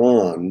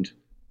respond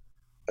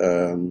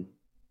um,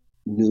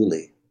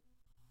 newly.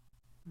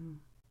 Mm.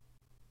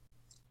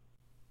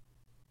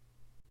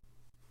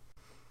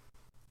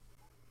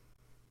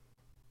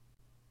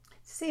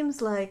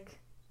 Seems like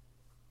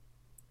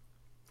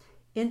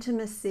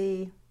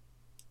intimacy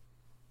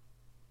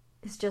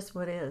is just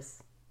what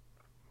is.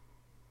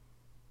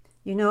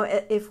 You know,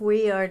 if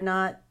we are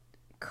not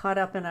caught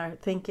up in our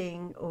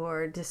thinking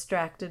or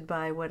distracted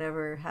by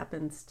whatever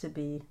happens to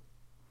be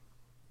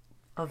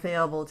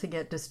available to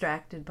get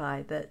distracted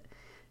by,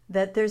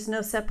 that there's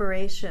no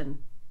separation.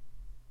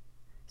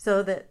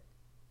 So that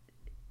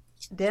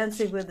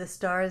dancing with the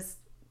stars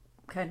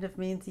kind of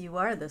means you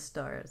are the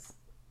stars.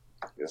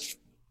 Yeah.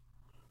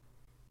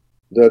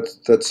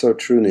 That's so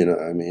true, Nina.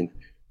 I mean,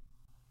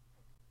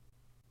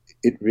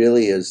 it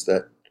really is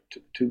that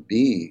to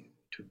be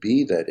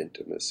that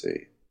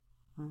intimacy,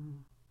 Mhm.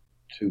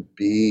 to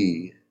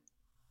be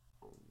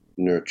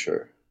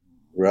nurture,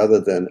 rather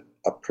than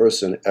a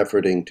person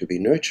efforting to be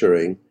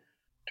nurturing,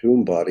 to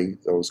embody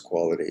those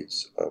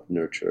qualities of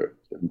nurture,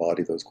 to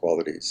embody those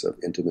qualities of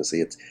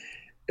intimacy.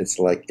 It's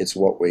like it's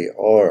what we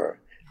are.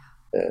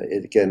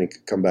 It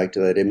could come back to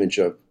that image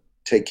of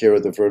take care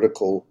of the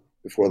vertical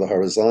before the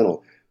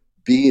horizontal.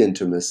 Be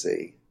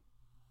intimacy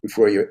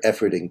before you're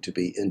efforting to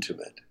be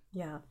intimate.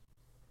 Yeah.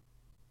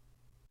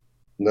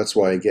 And that's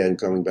why, again,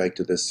 coming back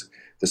to this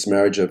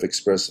marriage of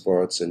expressive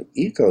arts and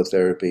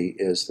ecotherapy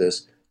is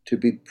this to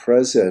be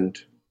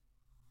present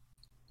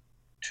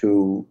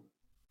to,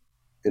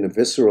 in a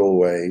visceral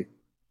way,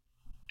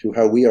 to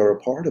how we are a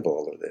part of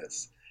all of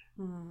this.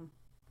 Mm.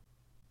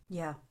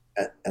 Yeah.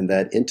 And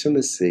that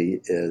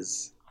intimacy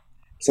is,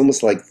 it's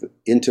almost like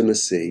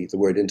the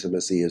word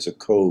intimacy is a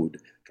code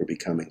for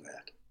becoming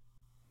that.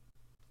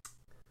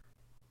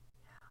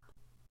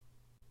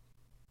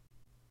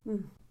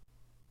 Mm.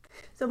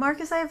 So,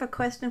 Marcus, I have a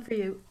question for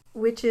you,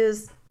 which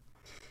is,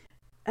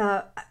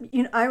 uh,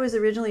 I was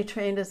originally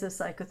trained as a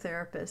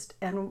psychotherapist,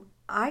 and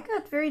I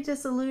got very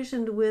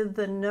disillusioned with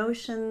the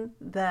notion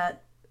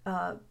that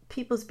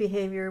people's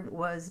behavior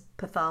was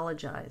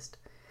pathologized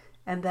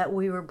and that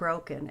we were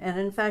broken. And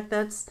in fact,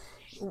 that's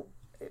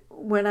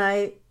when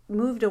I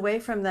moved away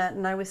from that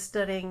and I was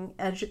studying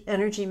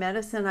energy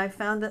medicine, I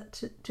found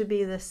that to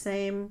be the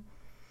same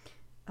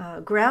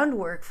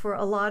groundwork for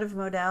a lot of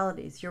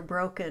modalities. You're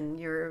broken,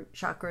 your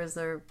chakras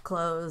are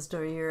closed,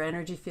 or your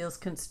energy feels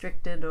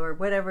constricted, or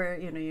whatever,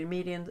 your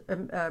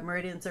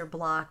meridians are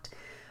blocked.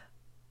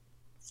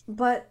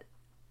 But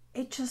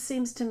it just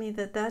seems to me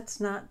that that's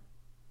not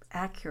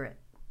accurate.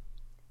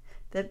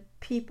 That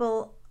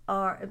people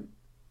are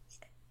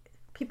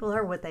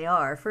what they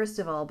are, first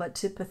of all, but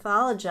to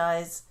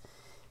pathologize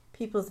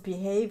people's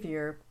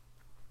behavior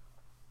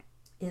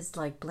is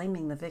like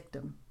blaming the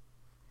victim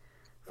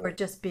for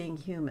just being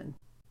human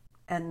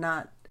and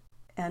not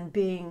and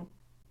being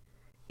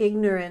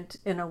ignorant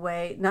in a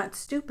way, not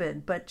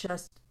stupid, but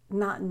just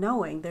not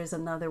knowing there's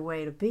another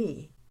way to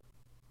be.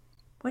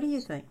 What do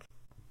you think?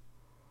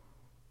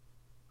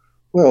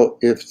 Well,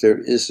 if there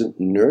isn't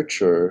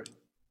nurture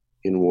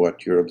in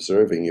what you're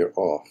observing, you're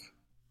off.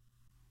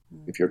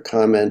 If you're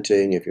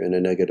commenting, if you're in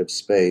a negative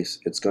space,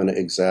 it's going to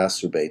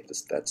exacerbate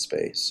that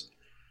space.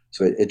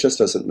 So it just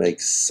doesn't make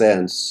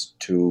sense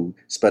to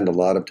spend a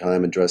lot of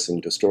time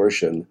addressing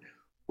distortion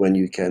when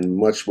you can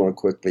much more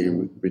quickly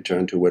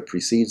return to what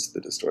precedes the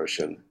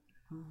distortion,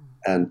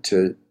 and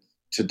to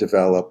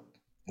develop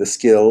the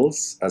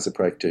skills as a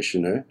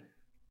practitioner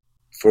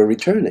for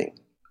returning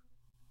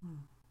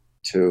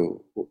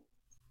to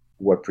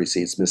what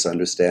precedes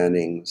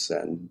misunderstandings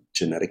and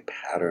genetic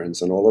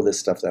patterns and all of this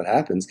stuff that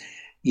happens.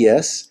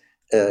 Yes,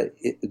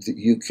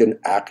 you can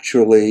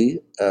actually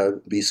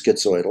be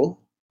schizoidal.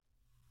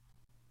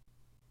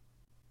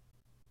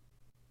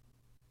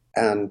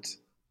 And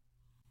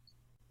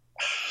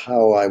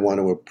how I want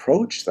to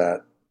approach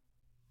that,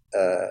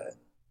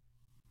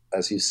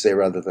 as you say,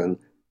 rather than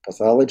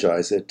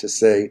pathologize it, to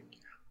say,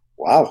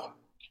 wow,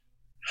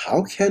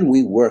 how can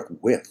we work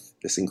with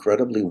this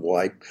incredibly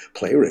wide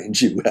play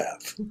range you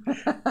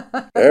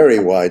have? Very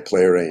wide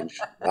play range.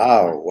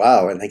 Wow,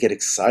 wow. And they get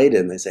excited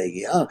and they say,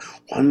 yeah,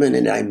 one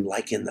minute I'm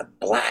like in the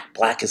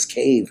blackest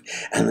cave,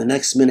 and the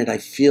next minute I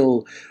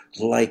feel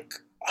like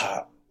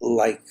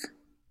like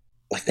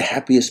the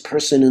happiest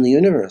person in the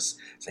universe.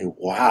 Say,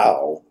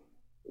 wow,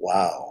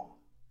 wow.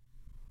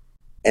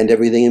 And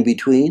everything in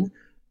between?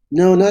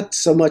 No, not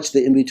so much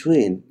the in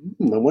between.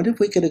 I wonder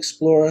if we could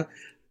explore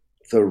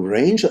the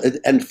range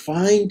and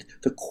find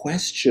the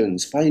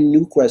questions, find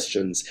new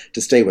questions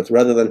to stay with,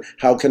 rather than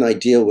how can I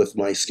deal with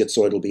my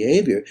schizoidal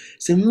behavior?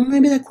 Say,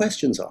 maybe that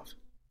question's off.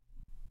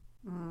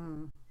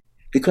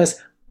 Because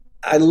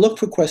I look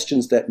for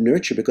questions that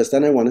nurture, because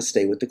then I want to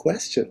stay with the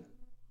question.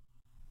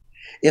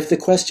 If the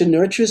question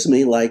nurtures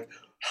me, like,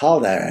 how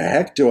the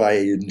heck do I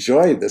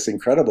enjoy this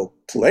incredible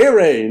play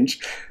range,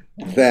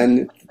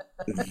 then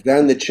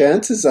the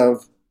chances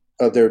of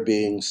there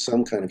being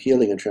some kind of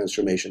healing and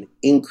transformation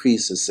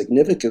increases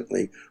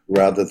significantly,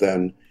 rather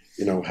than,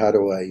 how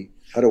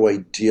do I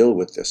deal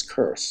with this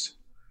curse?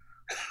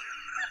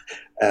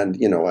 And,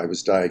 I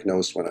was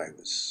diagnosed when I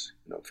was,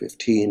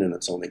 15, and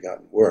it's only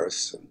gotten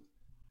worse. And,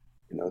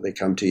 they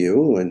come to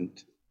you and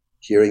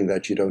hearing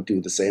that you don't do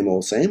the same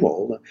old,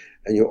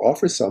 and you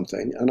offer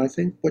something. And I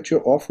think what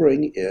you're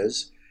offering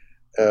is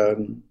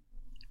to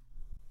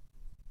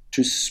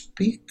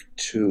speak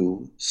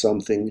to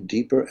something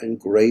deeper and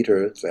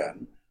greater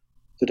than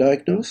the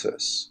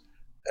diagnosis.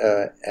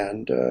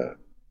 And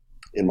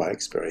in my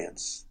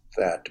experience,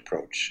 that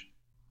approach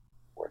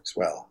works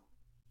well.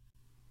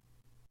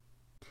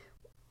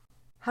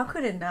 How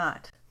could it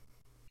not?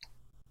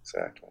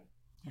 Exactly.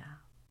 Yeah.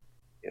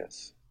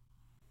 Yes.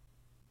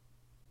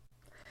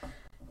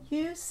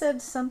 You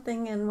said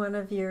something in one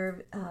of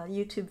your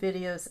YouTube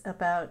videos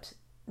about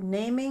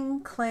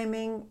naming,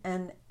 claiming,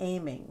 and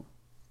aiming.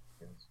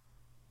 Yes.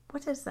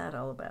 What is that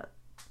all about?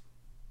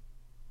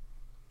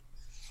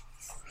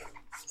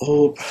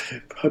 Oh,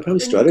 I probably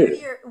started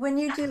it. When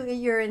you do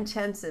your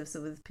intensives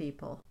with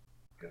people,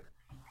 Yeah.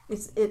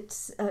 it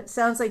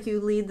sounds like you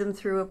lead them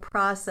through a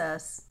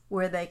process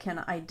where they can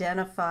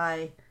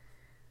identify.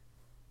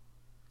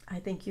 I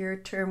think your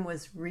term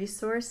was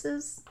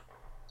resources.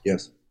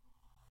 Yes.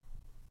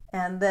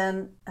 And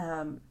then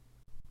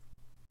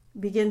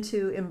begin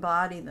to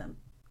embody them,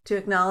 to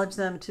acknowledge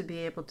them, to be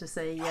able to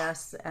say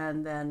yes,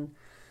 and then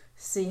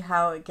see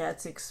how it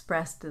gets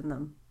expressed in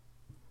them.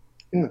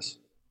 Yes.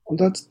 Well,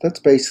 that's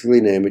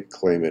basically name it,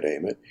 claim it,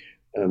 aim it.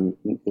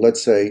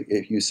 Let's say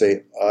if you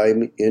say,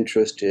 I'm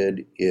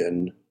interested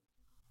in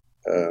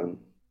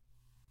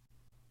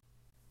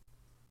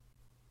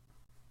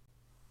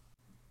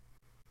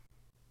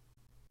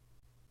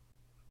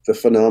the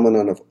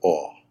phenomenon of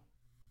awe,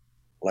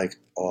 like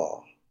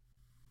awe.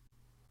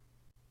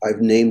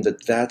 I've named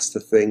that that's the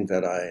thing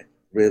that I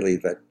really,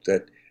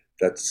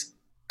 that's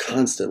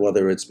constant,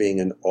 whether it's being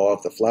in awe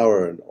of the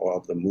flower, in awe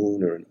of the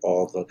moon, or in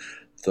awe of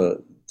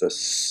the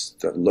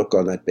look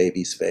on that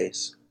baby's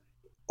face.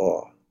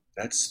 Awe.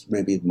 That's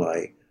maybe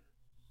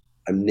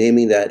I'm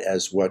naming that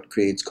as what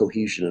creates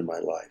cohesion in my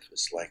life.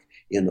 It's like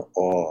in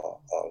awe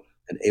of,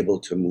 and able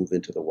to move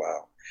into the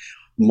wow.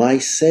 My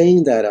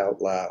saying that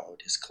out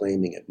loud is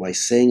claiming it. My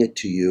saying it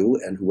to you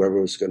and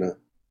whoever is going to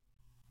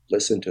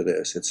listen to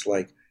this, it's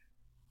like,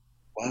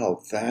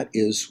 wow, that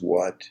is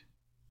what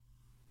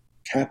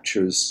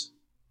captures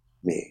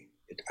me.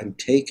 I'm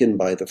taken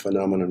by the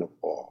phenomenon of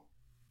awe.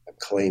 I'm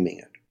claiming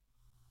it.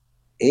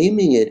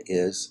 Aiming it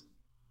is,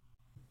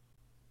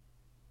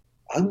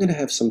 I'm going to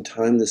have some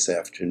time this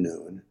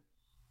afternoon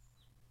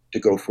to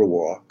go for a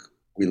walk.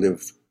 We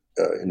live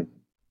in a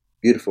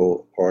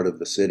beautiful part of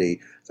the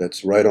city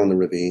that's right on the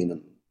ravine,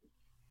 and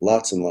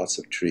lots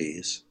of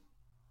trees.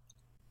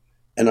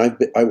 And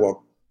I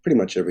walk pretty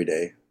much every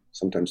day,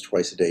 sometimes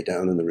twice a day,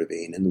 down in the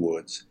ravine, in the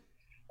woods.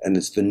 And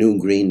it's the new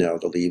green now,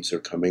 the leaves are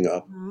coming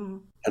up. Mm-hmm.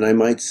 And I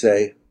might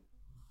say,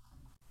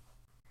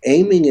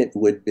 aiming it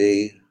would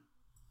be,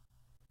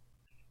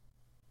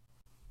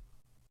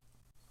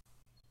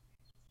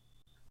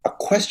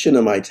 question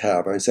I might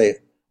have. I say,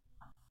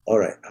 all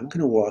right, I'm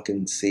going to walk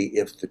and see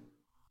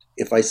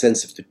if I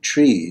sense if the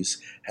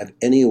trees have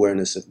any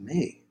awareness of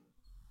me.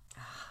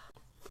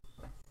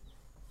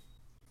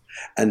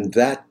 And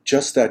that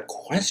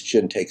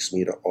question takes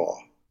me to awe.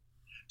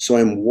 So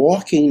I'm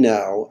walking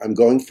now, I'm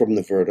going from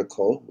the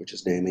vertical, which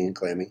is naming and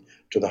claiming,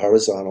 to the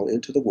horizontal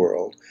into the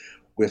world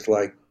with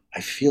like, I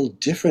feel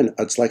different.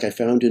 It's like I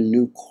found a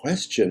new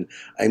question.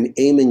 I'm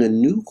aiming a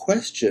new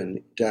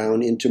question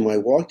down into my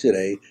walk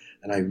today,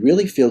 and I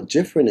really feel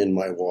different in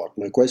my walk.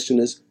 My question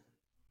is,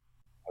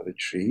 are the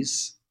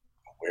trees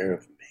aware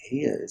of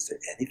me? Is there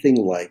anything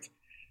like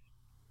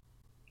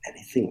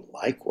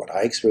what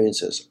I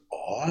experience as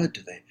awe?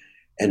 Do they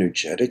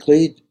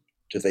energetically,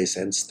 do they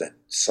sense that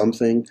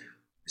something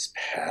is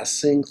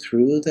passing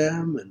through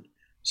them? And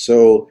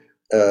so,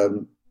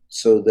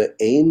 so the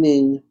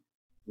aiming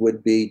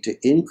would be to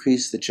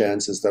increase the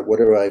chances that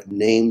whatever I've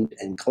named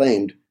and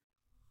claimed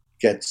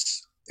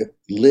gets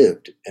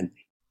lived and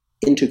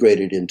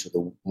integrated into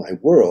my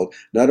world,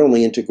 not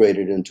only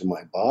integrated into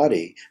my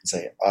body and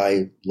say,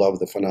 I love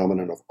the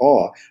phenomenon of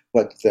awe,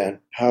 but then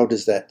how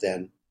does that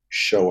then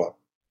show up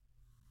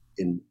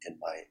in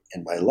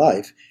my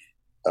life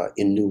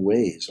in new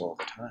ways all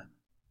the time?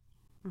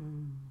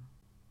 Mm.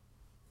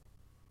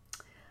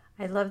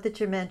 I love that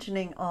you're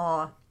mentioning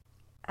awe.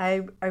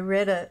 I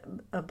read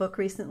a book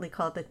recently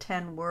called The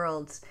 10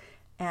 Worlds,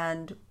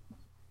 and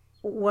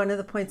one of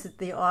the points that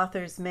the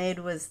authors made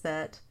was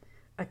that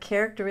a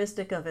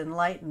characteristic of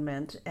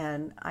enlightenment,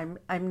 and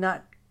I'm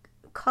not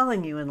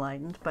calling you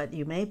enlightened, but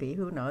you may be,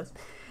 who knows,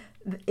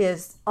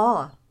 is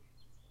awe.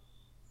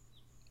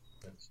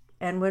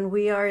 And when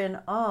we are in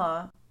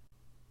awe,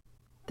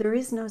 there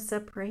is no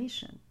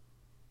separation.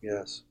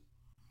 Yes.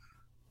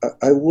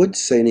 I would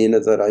say, Nina,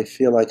 that I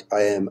feel like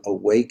I am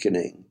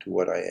awakening to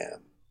what I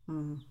am.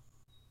 Mm.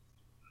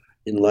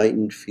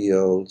 Enlightened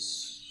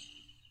feels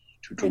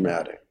too I know.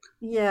 dramatic,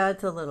 Yeah,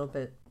 it's a little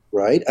bit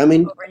right? I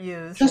mean,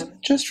 overused.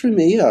 just for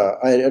me,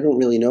 I don't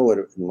really know what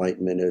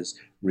enlightenment is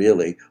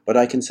really, but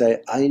I can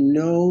say I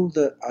know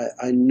that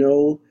I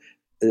know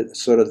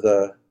sort of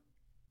the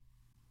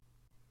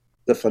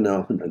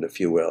phenomenon, if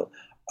you will,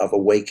 of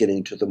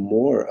awakening to the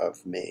more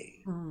of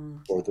me Mm.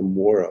 or the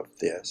more of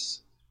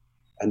this.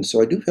 And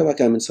so I do feel like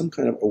I'm in some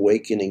kind of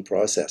awakening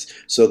process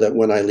so that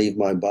when I leave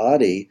my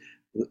body,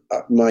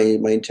 my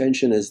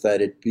intention is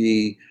that it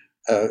be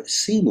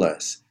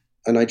seamless.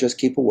 And I just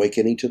keep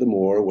awakening to the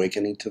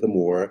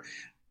more,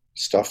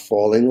 stuff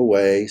falling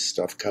away,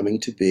 stuff coming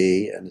to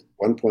be. And at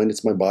one point,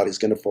 it's my body's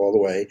going to fall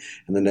away,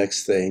 and the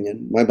next thing,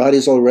 and my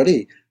body's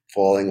already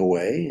falling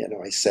away. You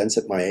know, I sense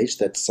at my age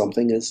that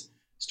something is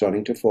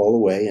starting to fall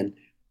away, and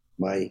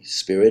my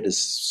spirit is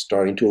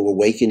starting to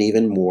awaken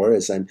even more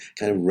as I'm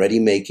kind of ready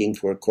making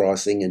for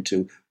crossing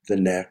into the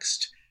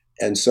next.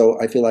 And so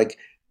I feel like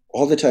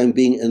all the time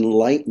being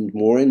enlightened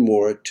more and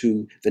more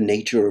to the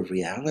nature of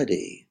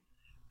reality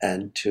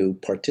and to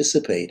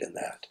participate in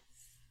that.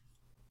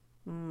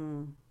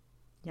 Mm.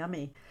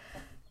 Yummy.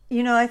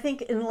 You know, I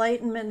think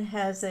enlightenment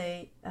has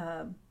a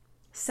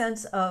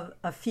sense of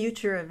a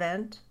future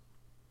event.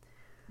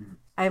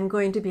 I'm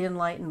going to be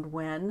enlightened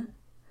when.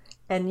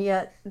 And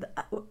yet,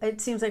 it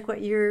seems like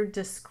what you're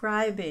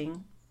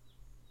describing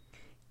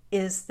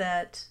is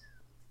that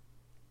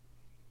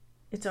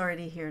it's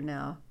already here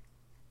now.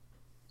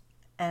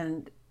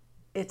 And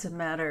it's a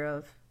matter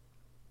of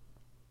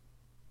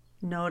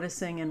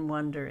noticing and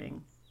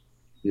wondering.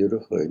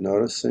 Beautifully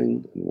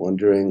noticing and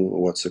wondering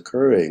what's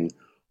occurring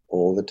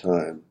all the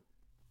time.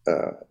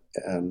 Uh,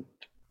 and,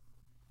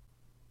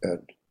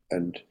 and,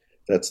 and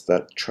that's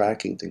that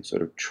tracking thing,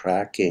 sort of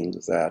tracking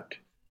that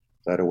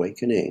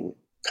awakening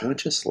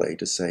consciously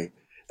to say,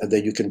 and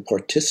then you can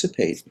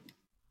participate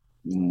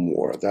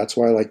more. That's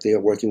why I like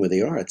working with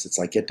the arts. It's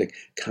like get to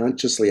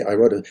consciously. I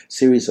wrote a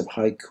series of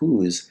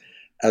haikus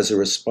as a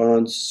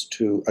response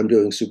to. I'm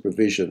doing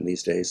supervision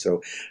these days,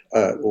 so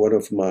one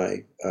of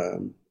my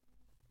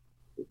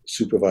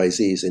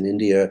supervisees in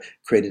India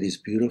created these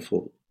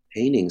beautiful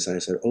paintings, and I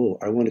said, "Oh,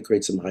 I want to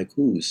create some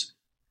haikus,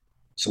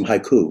 some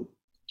haiku."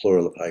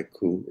 Plural of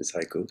haiku is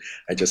haiku.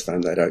 I just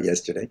found that out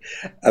yesterday.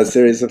 A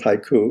series of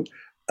haiku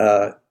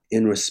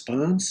in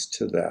response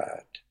to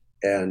that.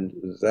 And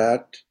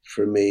that,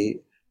 for me,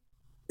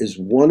 is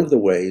one of the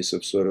ways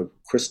of sort of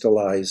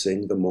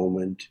crystallizing the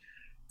moment,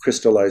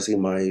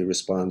 crystallizing my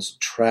response,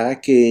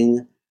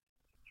 tracking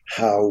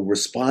how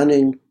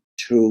responding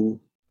to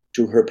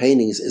her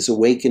paintings is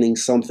awakening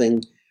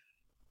something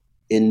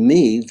in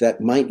me that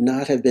might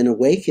not have been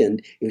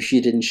awakened if she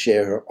didn't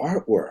share her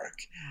artwork.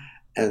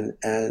 And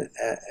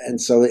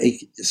so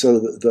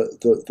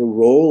the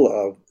role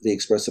of the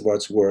expressive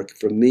arts work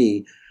for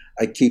me,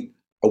 I keep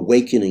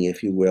awakening,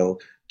 if you will,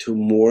 to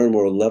more and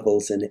more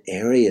levels and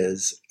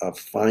areas of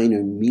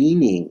finer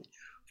meaning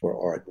for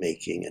art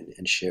making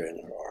and sharing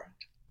our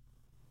art.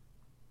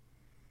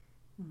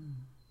 Mm.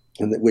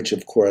 And which,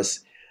 of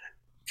course,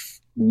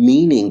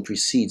 meaning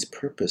precedes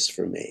purpose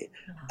for me.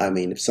 Yeah. I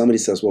mean, if somebody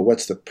says, well,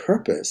 what's the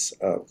purpose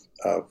of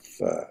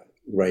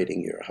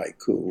writing your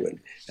haiku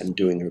and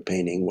doing your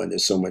painting when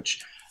there's so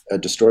much a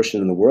distortion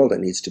in the world that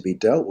needs to be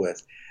dealt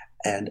with.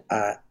 And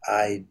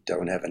I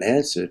don't have an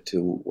answer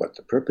to what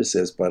the purpose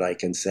is, but I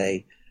can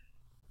say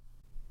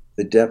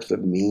the depth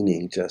of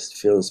meaning just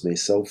fills me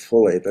so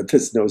fully that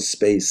there's no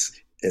space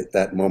at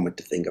that moment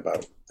to think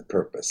about the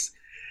purpose.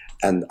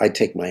 And I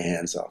take my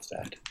hands off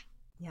that.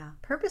 Yeah,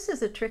 purpose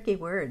is a tricky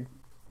word.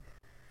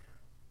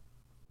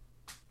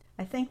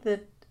 I think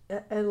that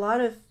a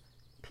lot of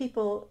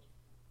people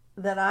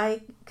that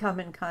I come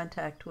in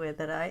contact with,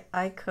 that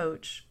I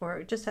coach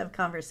or just have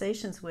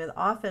conversations with,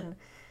 often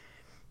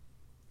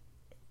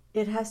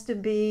it has to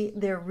be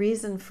their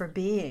reason for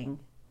being.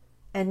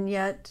 And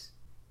yet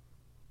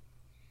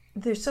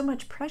there's so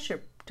much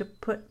pressure to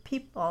put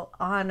people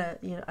on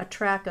a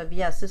track of,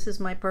 yes, this is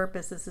my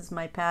purpose, this is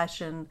my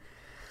passion.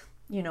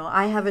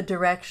 I have a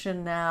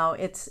direction now.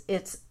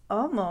 It's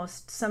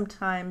almost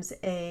sometimes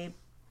it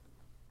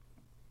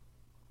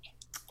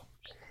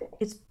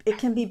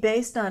can be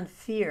based on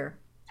fear.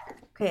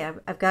 Okay,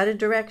 I've got a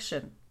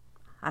direction.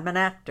 I'm an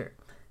actor.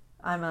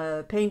 I'm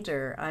a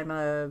painter. I'm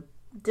a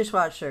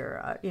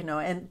dishwasher.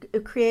 And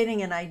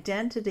creating an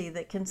identity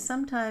that can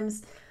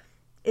sometimes,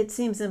 it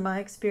seems in my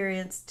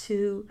experience,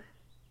 to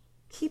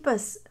keep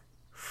us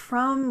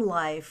from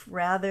life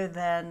rather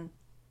than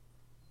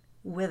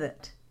with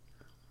it.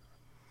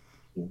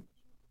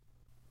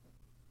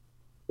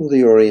 Well,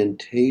 the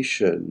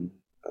orientation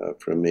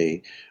for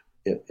me,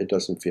 it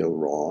doesn't feel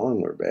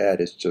wrong or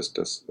bad. It's just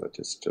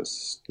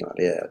not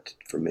it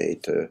for me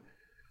to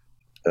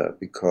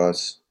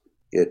because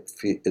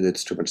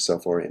it's too much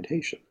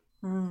self-orientation.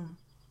 Mm.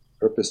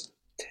 Purpose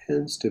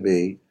tends to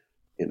be,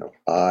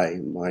 I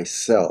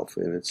myself,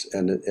 and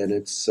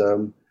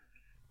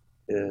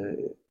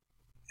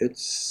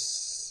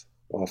it's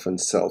often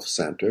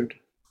self-centered.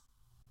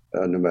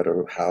 No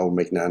matter how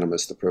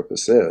magnanimous the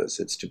purpose is,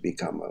 it's to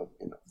become a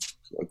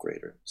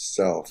greater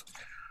self.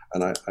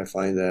 And I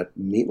find that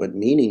what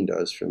meaning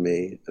does for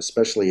me,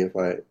 especially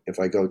if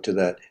I go to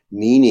that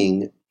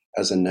meaning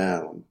as a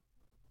noun,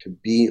 to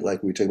be,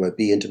 like we were talking about,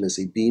 be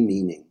intimacy, be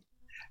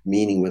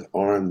meaning with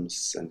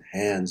arms and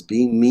hands,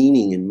 be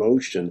meaning in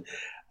motion.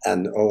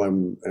 And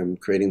I'm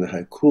creating the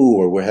haiku,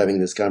 or we're having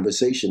this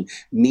conversation.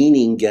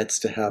 Meaning gets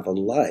to have a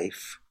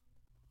life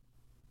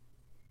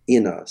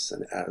in us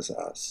and as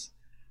us,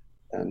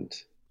 and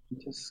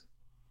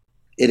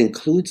it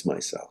includes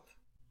myself.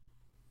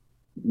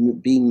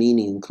 Being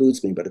meaning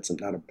includes me, but it's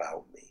not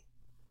about me.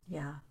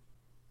 Yeah.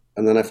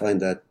 And then I find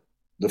that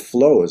the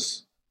flow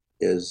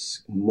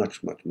is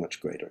much, much,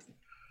 much greater.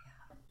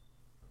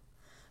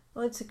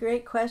 Well, it's a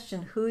great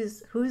question.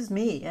 Who's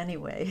me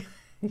anyway?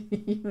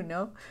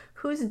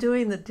 Who's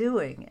doing the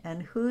doing,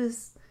 and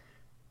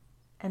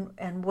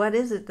and what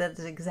is it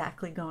that's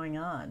exactly going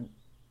on,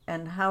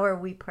 and how are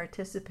we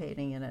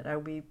participating in it? Are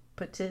we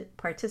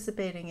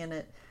participating in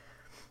it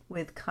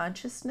with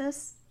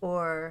consciousness,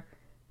 or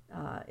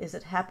is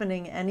it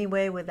happening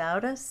anyway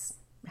without us?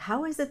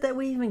 How is it that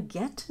we even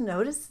get to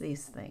notice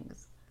these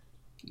things?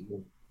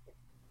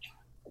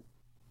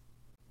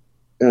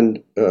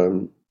 And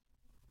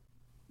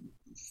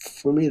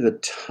for me, the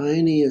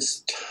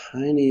tiniest,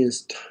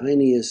 tiniest,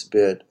 tiniest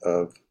bit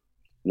of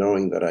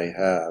knowing that I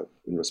have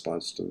in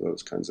response to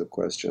those kinds of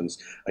questions,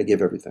 I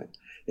give everything.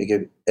 I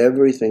give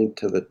everything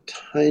to the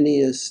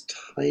tiniest,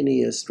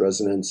 tiniest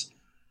resonance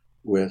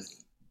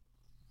with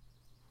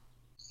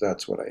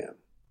that's what I am.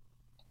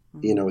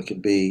 Mm-hmm. It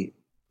could be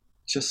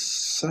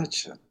just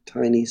such a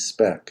tiny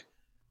speck,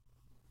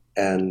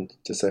 and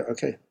to say,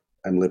 okay,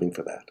 I'm living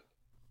for that.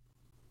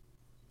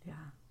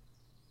 Yeah.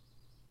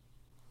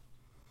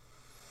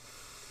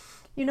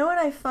 You know what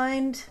I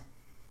find?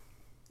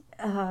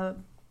 Uh,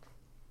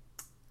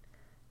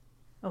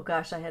 oh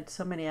gosh, I had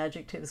so many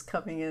adjectives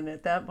coming in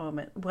at that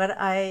moment. What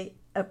I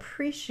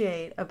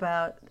appreciate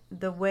about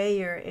the way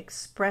you're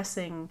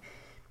expressing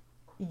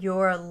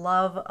your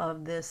love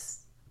of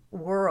this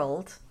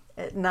world,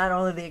 not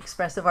only the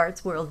expressive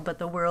arts world, but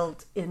the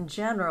world in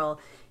general,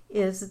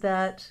 is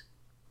that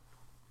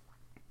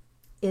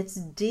it's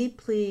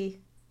deeply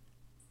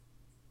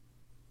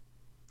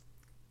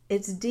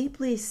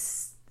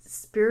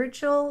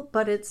spiritual,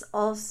 but it's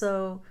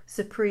also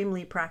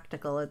supremely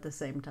practical at the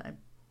same time.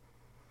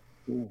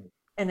 Mm.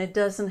 And it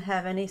doesn't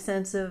have any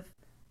sense of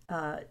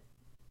uh,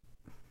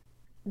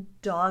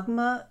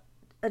 dogma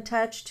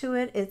attached to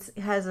it. It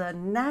has a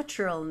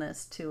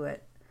naturalness to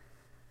it.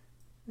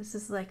 This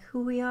is like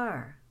who we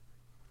are.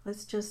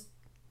 Let's just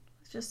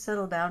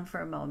settle down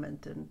for a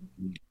moment and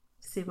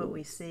see what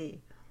we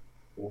see.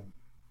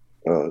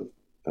 I'm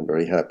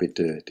very happy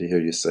to hear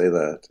you say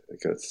that,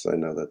 because I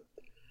know that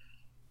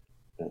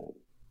uh,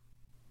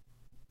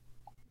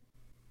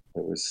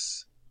 I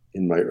was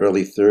in my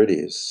early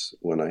 30s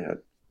when I had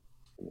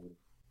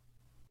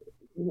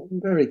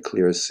very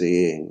clear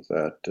seeing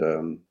that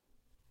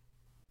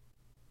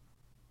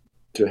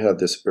to have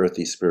this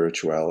earthy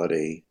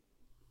spirituality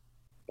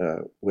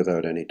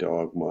without any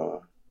dogma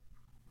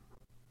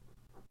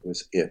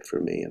was it for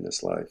me in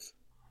this life.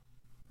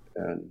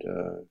 And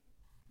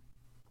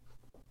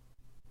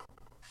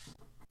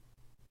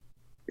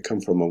I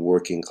come from a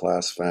working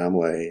class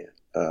family,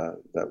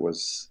 that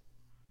was,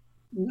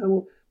 you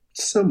know,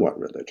 somewhat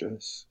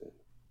religious.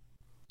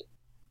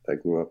 I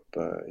grew up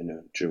in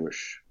a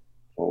Jewish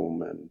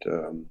home,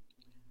 and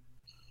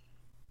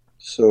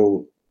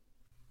so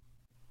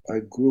I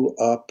grew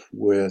up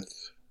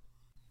with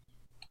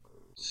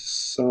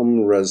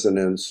some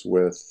resonance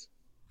with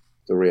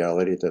the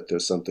reality that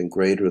there's something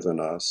greater than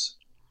us,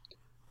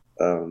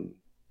 um,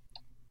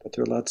 but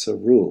there are lots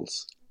of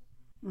rules.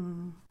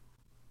 Mm.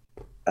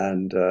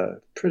 And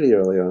pretty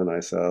early on, I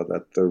saw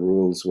that the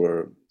rules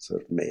were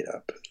sort of made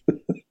up,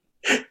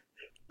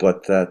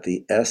 but that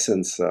the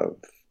essence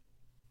of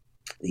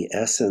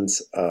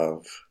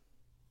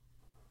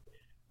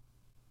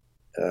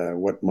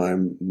what my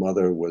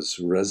mother was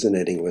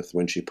resonating with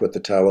when she put the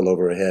towel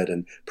over her head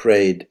and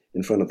prayed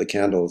in front of the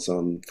candles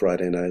on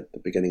Friday night, the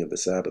beginning of the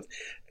Sabbath,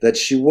 that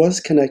she was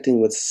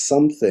connecting with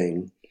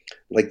something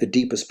like the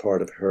deepest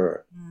part of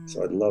her.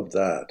 So I Mm. loved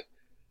that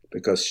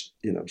because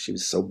she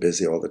was so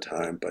busy all the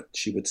time, but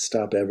she would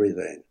stop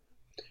everything,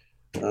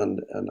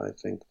 and I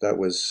think that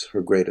was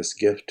her greatest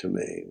gift to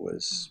me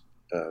was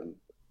um,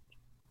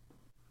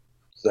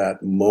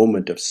 that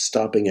moment of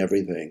stopping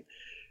everything,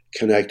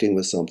 connecting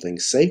with something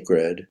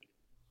sacred.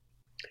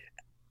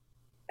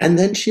 And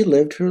then she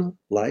lived her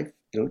life,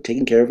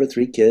 taking care of her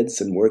three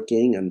kids and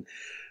working, and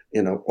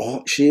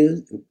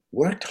she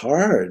worked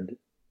hard,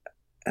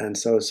 and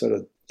so sort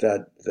of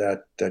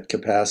that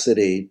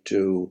capacity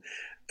to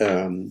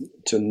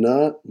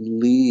not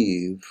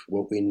leave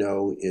what we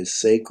know is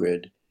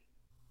sacred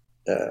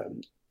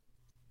um,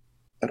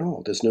 at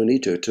all. There's no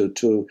need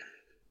to.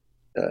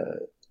 Uh,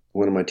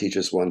 One of my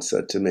teachers once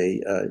said to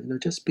me,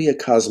 just be a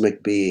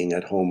cosmic being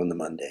at home in the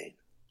mundane.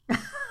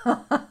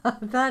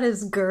 That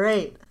is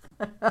great.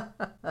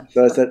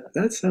 So I thought,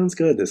 that sounds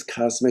good. This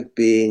cosmic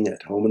being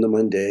at home in the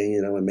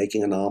mundane, and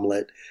making an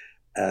omelet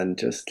and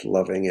just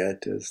loving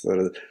it as sort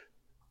of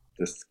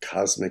this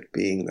cosmic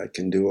being that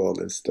can do all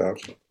this stuff.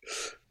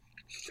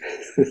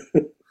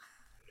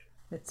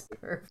 It's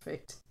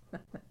perfect.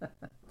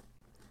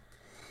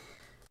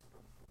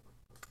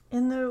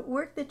 In the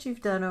work that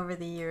you've done over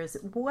the years,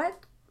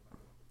 what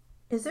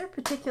is there a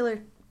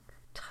particular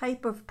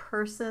type of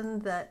person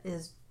that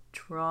is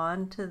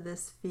drawn to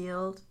this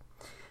field?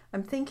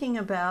 I'm thinking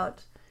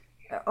about,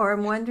 or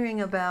I'm wondering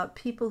about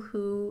people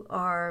who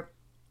are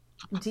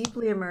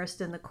deeply immersed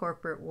in the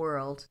corporate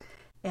world,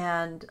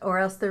 and or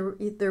else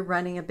they're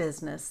running a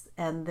business,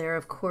 and they're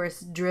of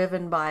course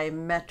driven by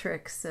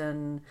metrics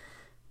and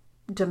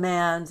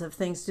demands of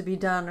things to be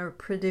done or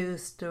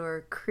produced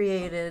or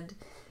created,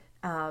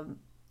 um,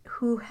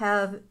 who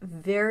have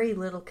very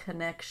little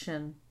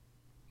connection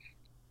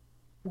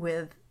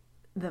with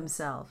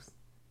themselves,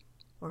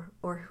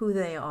 or who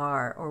they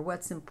are or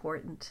what's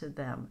important to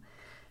them,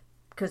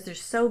 because they're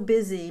so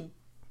busy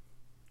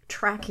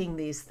tracking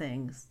these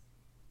things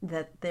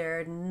that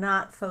they're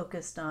not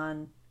focused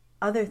on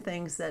other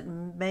things that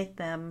make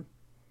them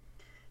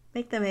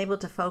able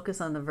to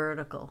focus on the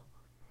vertical.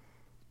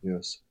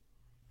 Yes.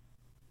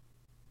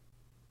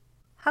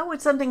 How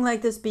would something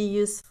like this be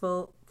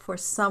useful for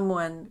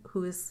someone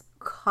who is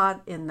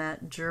caught in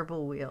that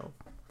gerbil wheel?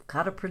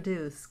 Gotta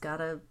produce,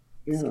 gotta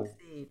Yeah.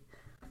 succeed.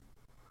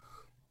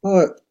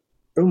 Well,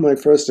 my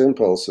first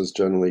impulse is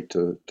generally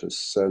to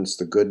sense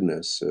the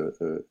goodness of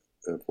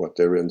what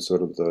they're in,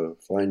 sort of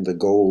find the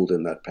gold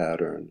in that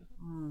pattern,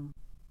 Mm.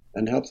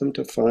 and help them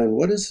to find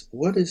what is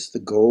the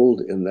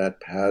gold in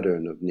that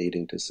pattern of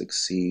needing to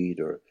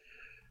succeed, or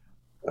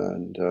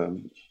and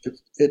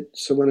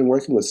so when I'm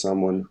working with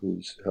someone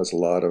who has a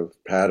lot of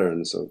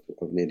patterns of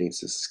needing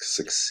to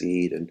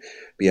succeed and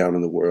be out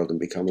in the world and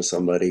become a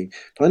somebody,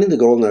 finding the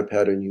gold in that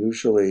pattern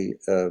usually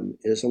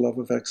is a love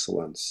of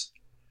excellence,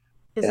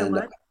 Is it and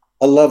what?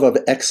 a love of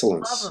Love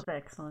excellence. of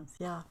excellence,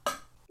 yeah.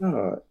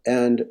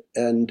 And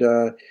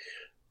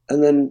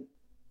then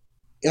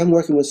I'm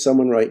working with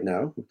someone right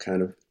now who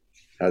kind of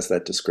has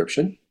that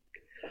description.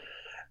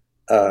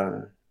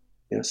 Uh,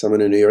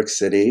 Someone in New York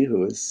City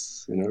who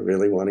is,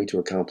 really wanting to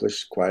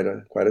accomplish quite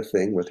a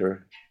thing with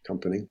her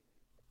company.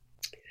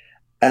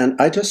 And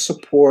I just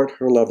support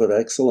her love of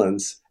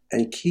excellence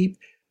and keep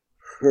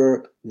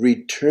her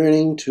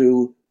returning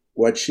to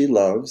what she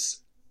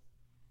loves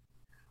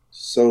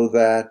so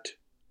that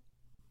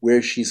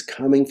where she's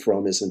coming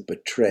from isn't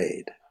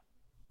betrayed.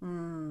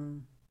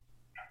 Mm.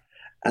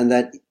 And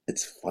that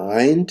it's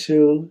fine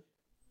to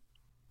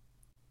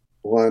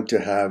want to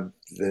have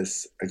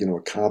this,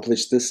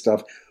 accomplish this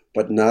stuff,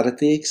 but not at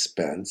the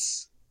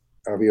expense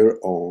of your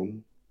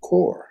own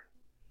core.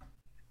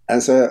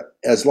 And so,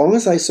 as long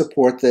as I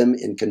support them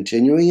in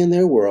continuing in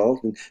their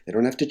world, and they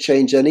don't have to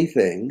change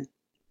anything,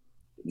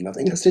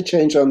 nothing has to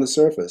change on the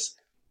surface.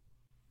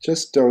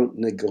 Just don't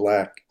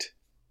neglect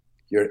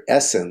your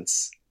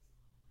essence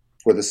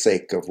for the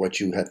sake of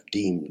what you have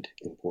deemed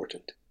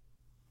important.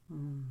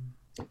 Mm.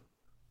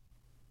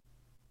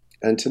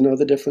 And to know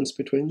the difference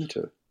between the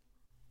two.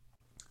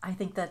 I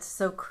think that's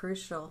so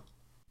crucial.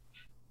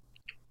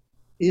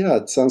 Yeah,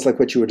 it sounds like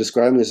what you were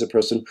describing as a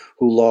person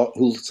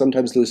who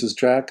sometimes loses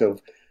track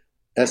of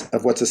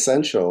what's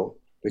essential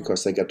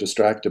because they get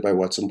distracted by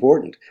what's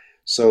important.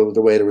 So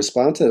the way to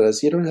respond to that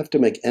is you don't have to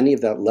make any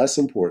of that less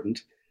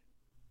important.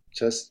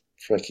 Just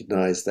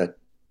recognize that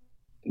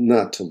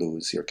not to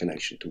lose your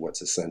connection to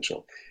what's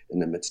essential in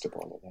the midst of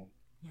all of that.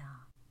 Yeah.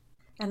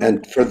 And I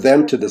And think for that's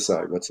them so to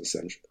decide what's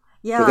essential.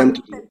 yeah, For I them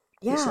think to that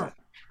yeah. decide.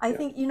 I Yeah.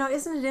 think,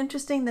 isn't it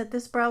interesting that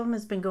this problem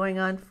has been going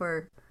on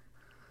for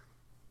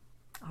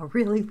a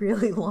really,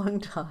 really long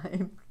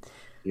time?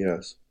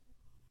 Yes.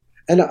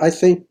 And I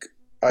think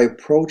I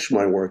approach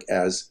my work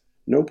as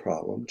no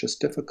problem, just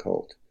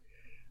difficult.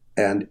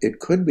 And it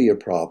could be a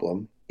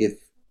problem if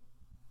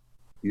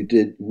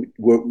you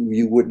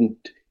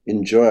wouldn't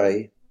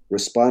enjoy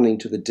responding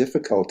to the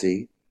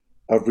difficulty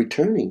of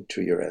returning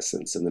to your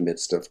essence in the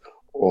midst of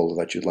all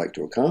that you'd like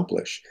to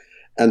accomplish.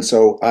 And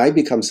so I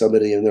become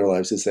somebody in their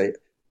lives who say,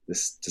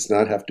 this does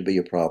not have to be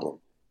a problem.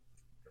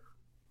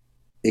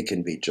 It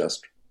can be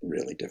just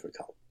really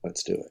difficult.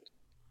 Let's do it.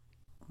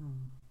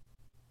 Mm.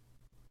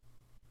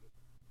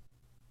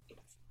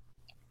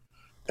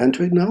 And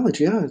to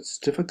acknowledge, yeah, it's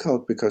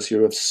difficult because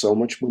you have so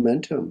much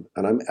momentum.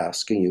 And I'm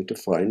asking you to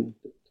find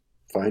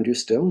your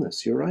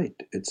stillness. You're right.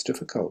 It's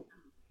difficult.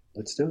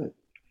 Let's do it.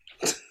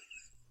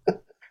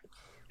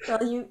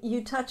 Well,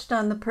 you touched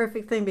on the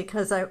perfect thing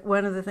because I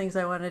one of the things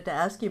I wanted to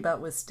ask you about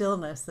was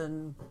stillness,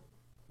 and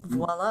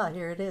voila,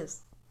 here it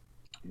is.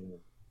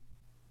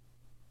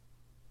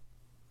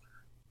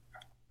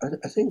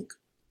 I think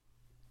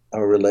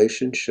our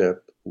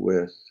relationship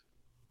with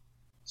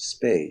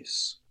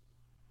space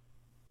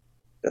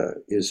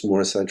is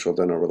more essential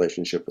than our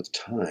relationship with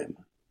time.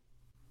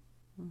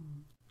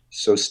 Mm.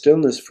 So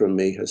stillness for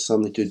me has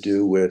something to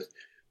do with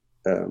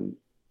um,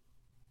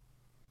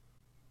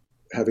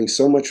 having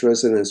so much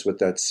resonance with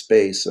that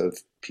space of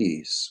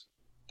peace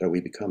that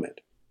we become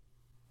it.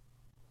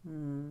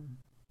 Mm.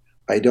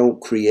 I don't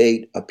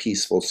create a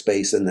peaceful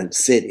space and then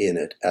sit in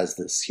it as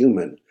this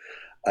human.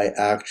 I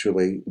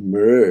actually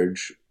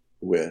merge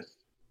with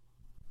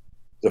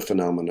the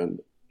phenomenon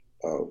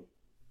of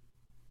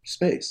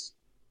space.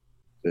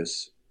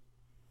 This,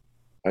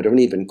 I don't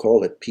even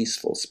call it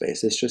peaceful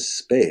space. It's just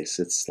space.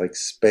 It's like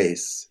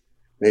space.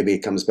 Maybe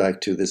it comes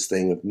back to this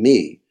thing of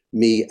me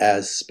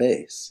as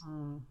space.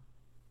 Mm.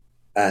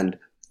 And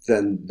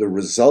then the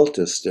result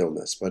is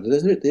stillness. But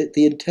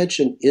the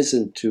intention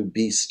isn't to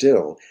be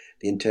still.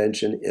 The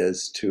intention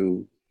is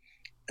to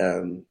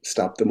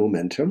stop the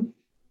momentum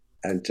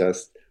and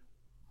just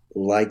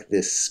like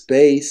this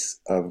space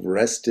of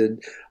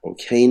rested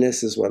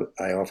okayness is what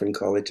I often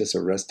call it, just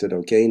a rested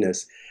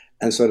okayness.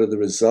 And sort of the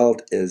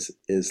result is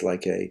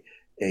like a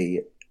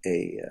a,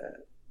 a,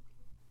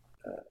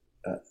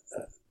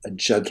 a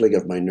gentling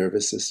of my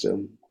nervous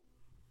system.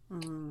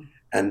 Mm.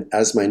 And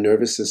as my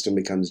nervous system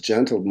becomes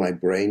gentle, my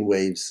brain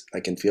waves, I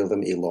can feel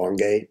them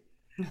elongate.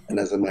 And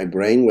as my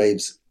brain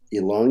waves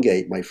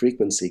elongate, my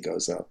frequency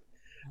goes up.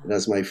 And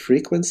as my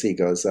frequency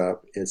goes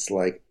up, it's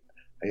like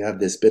I have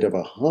this bit of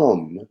a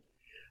hum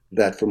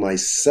that for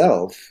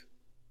myself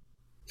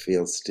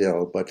feels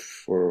still, but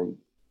for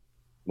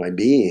my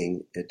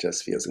being, it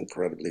just feels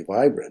incredibly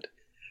vibrant.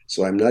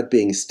 So I'm not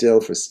being still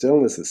for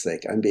stillness'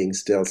 sake. I'm being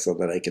still so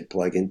that I could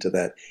plug into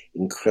that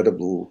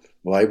incredible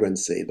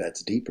vibrancy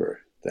that's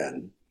deeper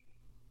than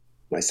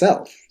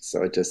myself.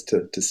 So just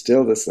to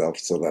still the self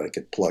so that I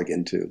could plug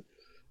into,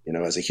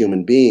 as a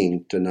human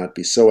being, to not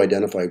be so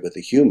identified with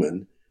the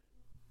human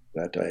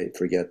that I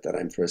forget that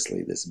I'm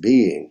firstly this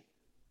being.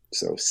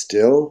 So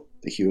still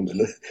the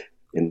human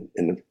and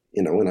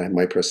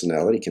my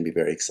personality can be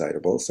very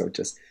excitable. So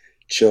just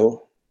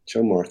chill,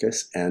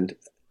 Marcus, and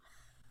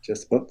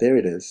just, oh, there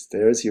it is.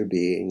 There's your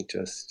being,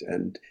 just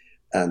and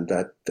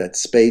that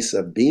space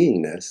of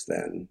beingness.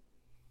 Then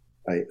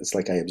it's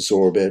like I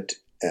absorb it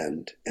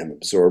and am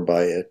absorbed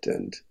by it,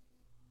 and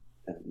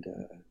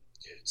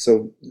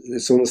so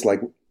it's almost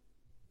like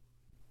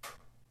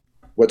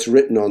what's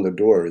written on the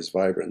door is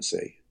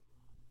vibrancy,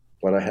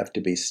 but I have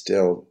to be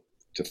still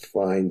to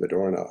find the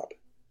doorknob.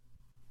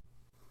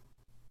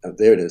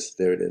 There it is,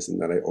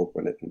 and then I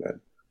open it, and then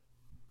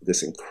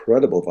this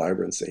incredible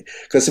vibrancy.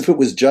 Because if it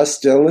was just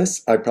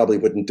stillness, I probably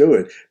wouldn't do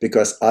it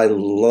because I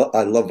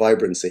love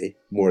vibrancy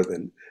more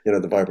than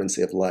the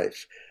vibrancy of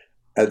life.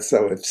 And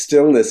so if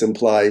stillness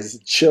implies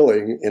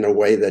chilling in a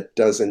way that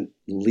doesn't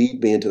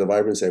lead me into the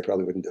vibrancy, I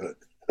probably wouldn't do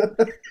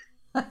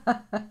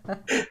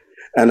it.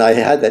 And I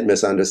had that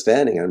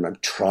misunderstanding. I'm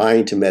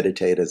trying to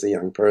meditate as a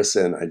young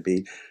person. I'd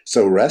be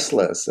so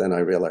restless. And I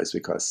realized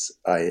because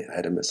I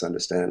had a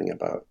misunderstanding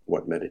about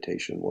what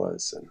meditation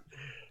was.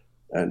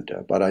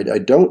 But I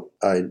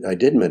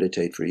did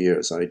meditate for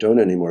years. I don't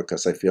anymore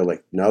because I feel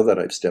like now that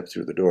I've stepped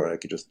through the door, I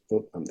could just,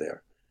 oh, I'm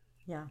there.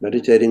 Yeah.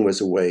 Meditating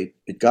was a way,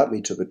 it got me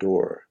to the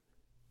door.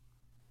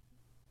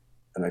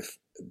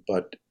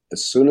 But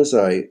as soon as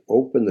I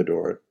open the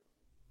door,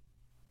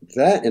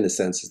 that in a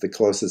sense is the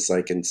closest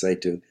I can say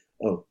to,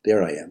 oh,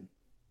 there I am.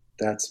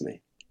 That's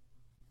me.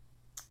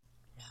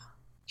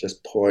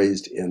 Just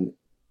poised in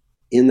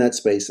that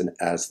space and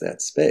as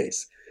that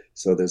space.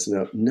 So there's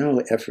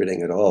no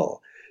efforting at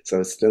all.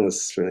 So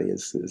stillness for me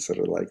is sort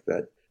of like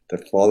that, the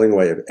falling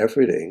away of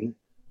efforting,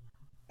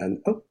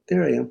 and oh,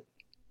 there I am.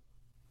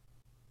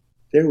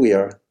 There we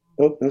are.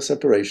 Oh, no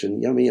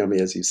separation. Yummy, yummy,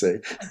 as you say.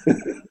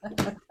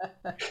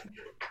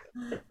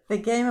 The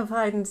game of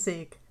hide and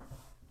seek.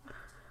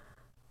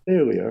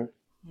 There we are.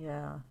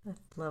 Yeah,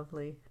 that's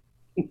lovely.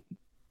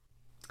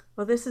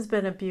 Well, this has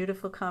been a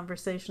beautiful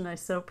conversation. I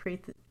so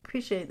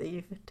appreciate that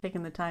you've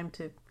taken the time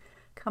to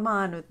come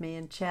on with me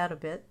and chat a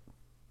bit.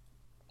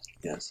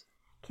 Yes.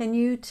 Can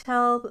you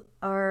tell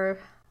our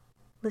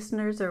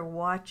listeners or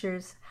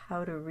watchers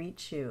how to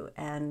reach you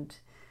and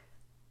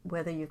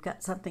whether you've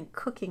got something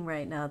cooking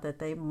right now that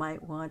they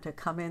might want to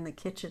come in the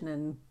kitchen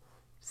and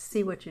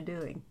see what you're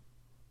doing?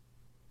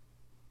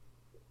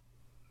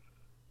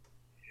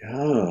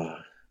 Yeah.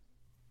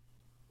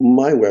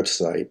 My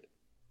website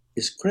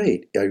is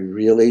great. I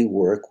really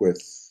work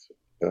with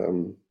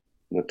um,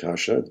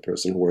 Natasha, the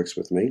person who works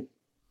with me,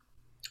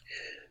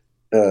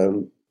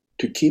 um,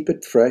 to keep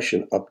it fresh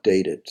and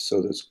updated.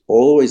 So there's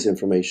always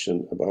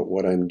information about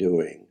what I'm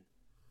doing.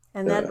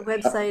 And that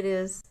website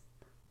is,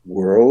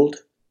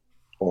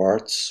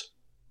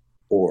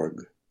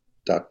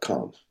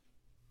 worldartsorg.com.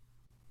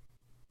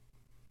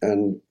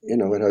 And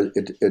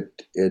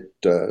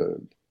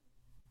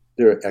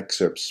there are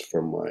excerpts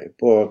from my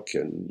book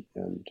and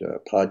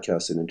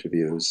podcasts and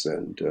interviews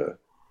and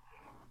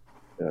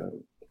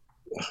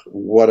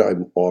what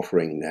I'm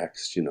offering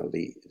next.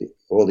 The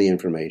all the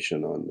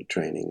information on the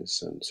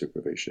trainings and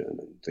supervision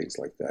and things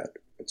like that.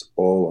 It's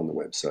all on the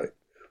website,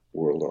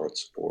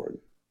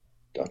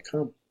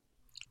 worldartsorg.com.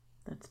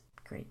 that's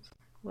great.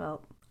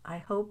 Well, I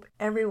hope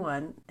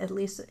everyone, at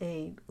least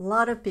a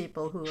lot of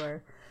people who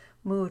are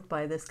moved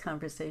by this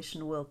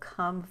conversation, will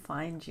come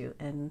find you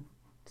and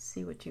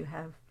see what you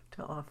have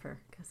to offer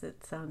because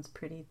it sounds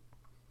pretty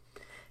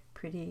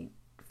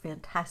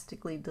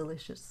fantastically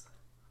delicious.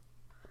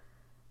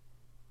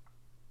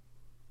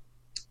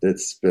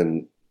 It's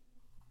been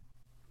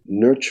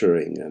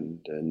nurturing and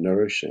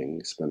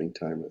nourishing spending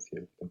time with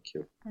you. Thank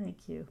you.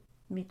 Thank you.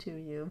 Me too,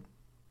 you.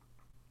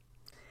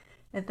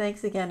 And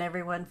thanks again,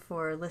 everyone,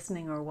 for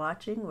listening or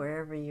watching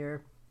wherever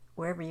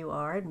you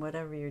are and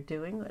whatever you're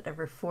doing,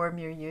 whatever form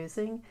you're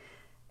using.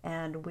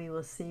 And we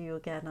will see you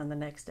again on the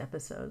next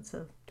episode.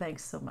 So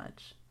thanks so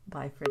much.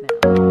 Bye for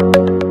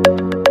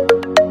now.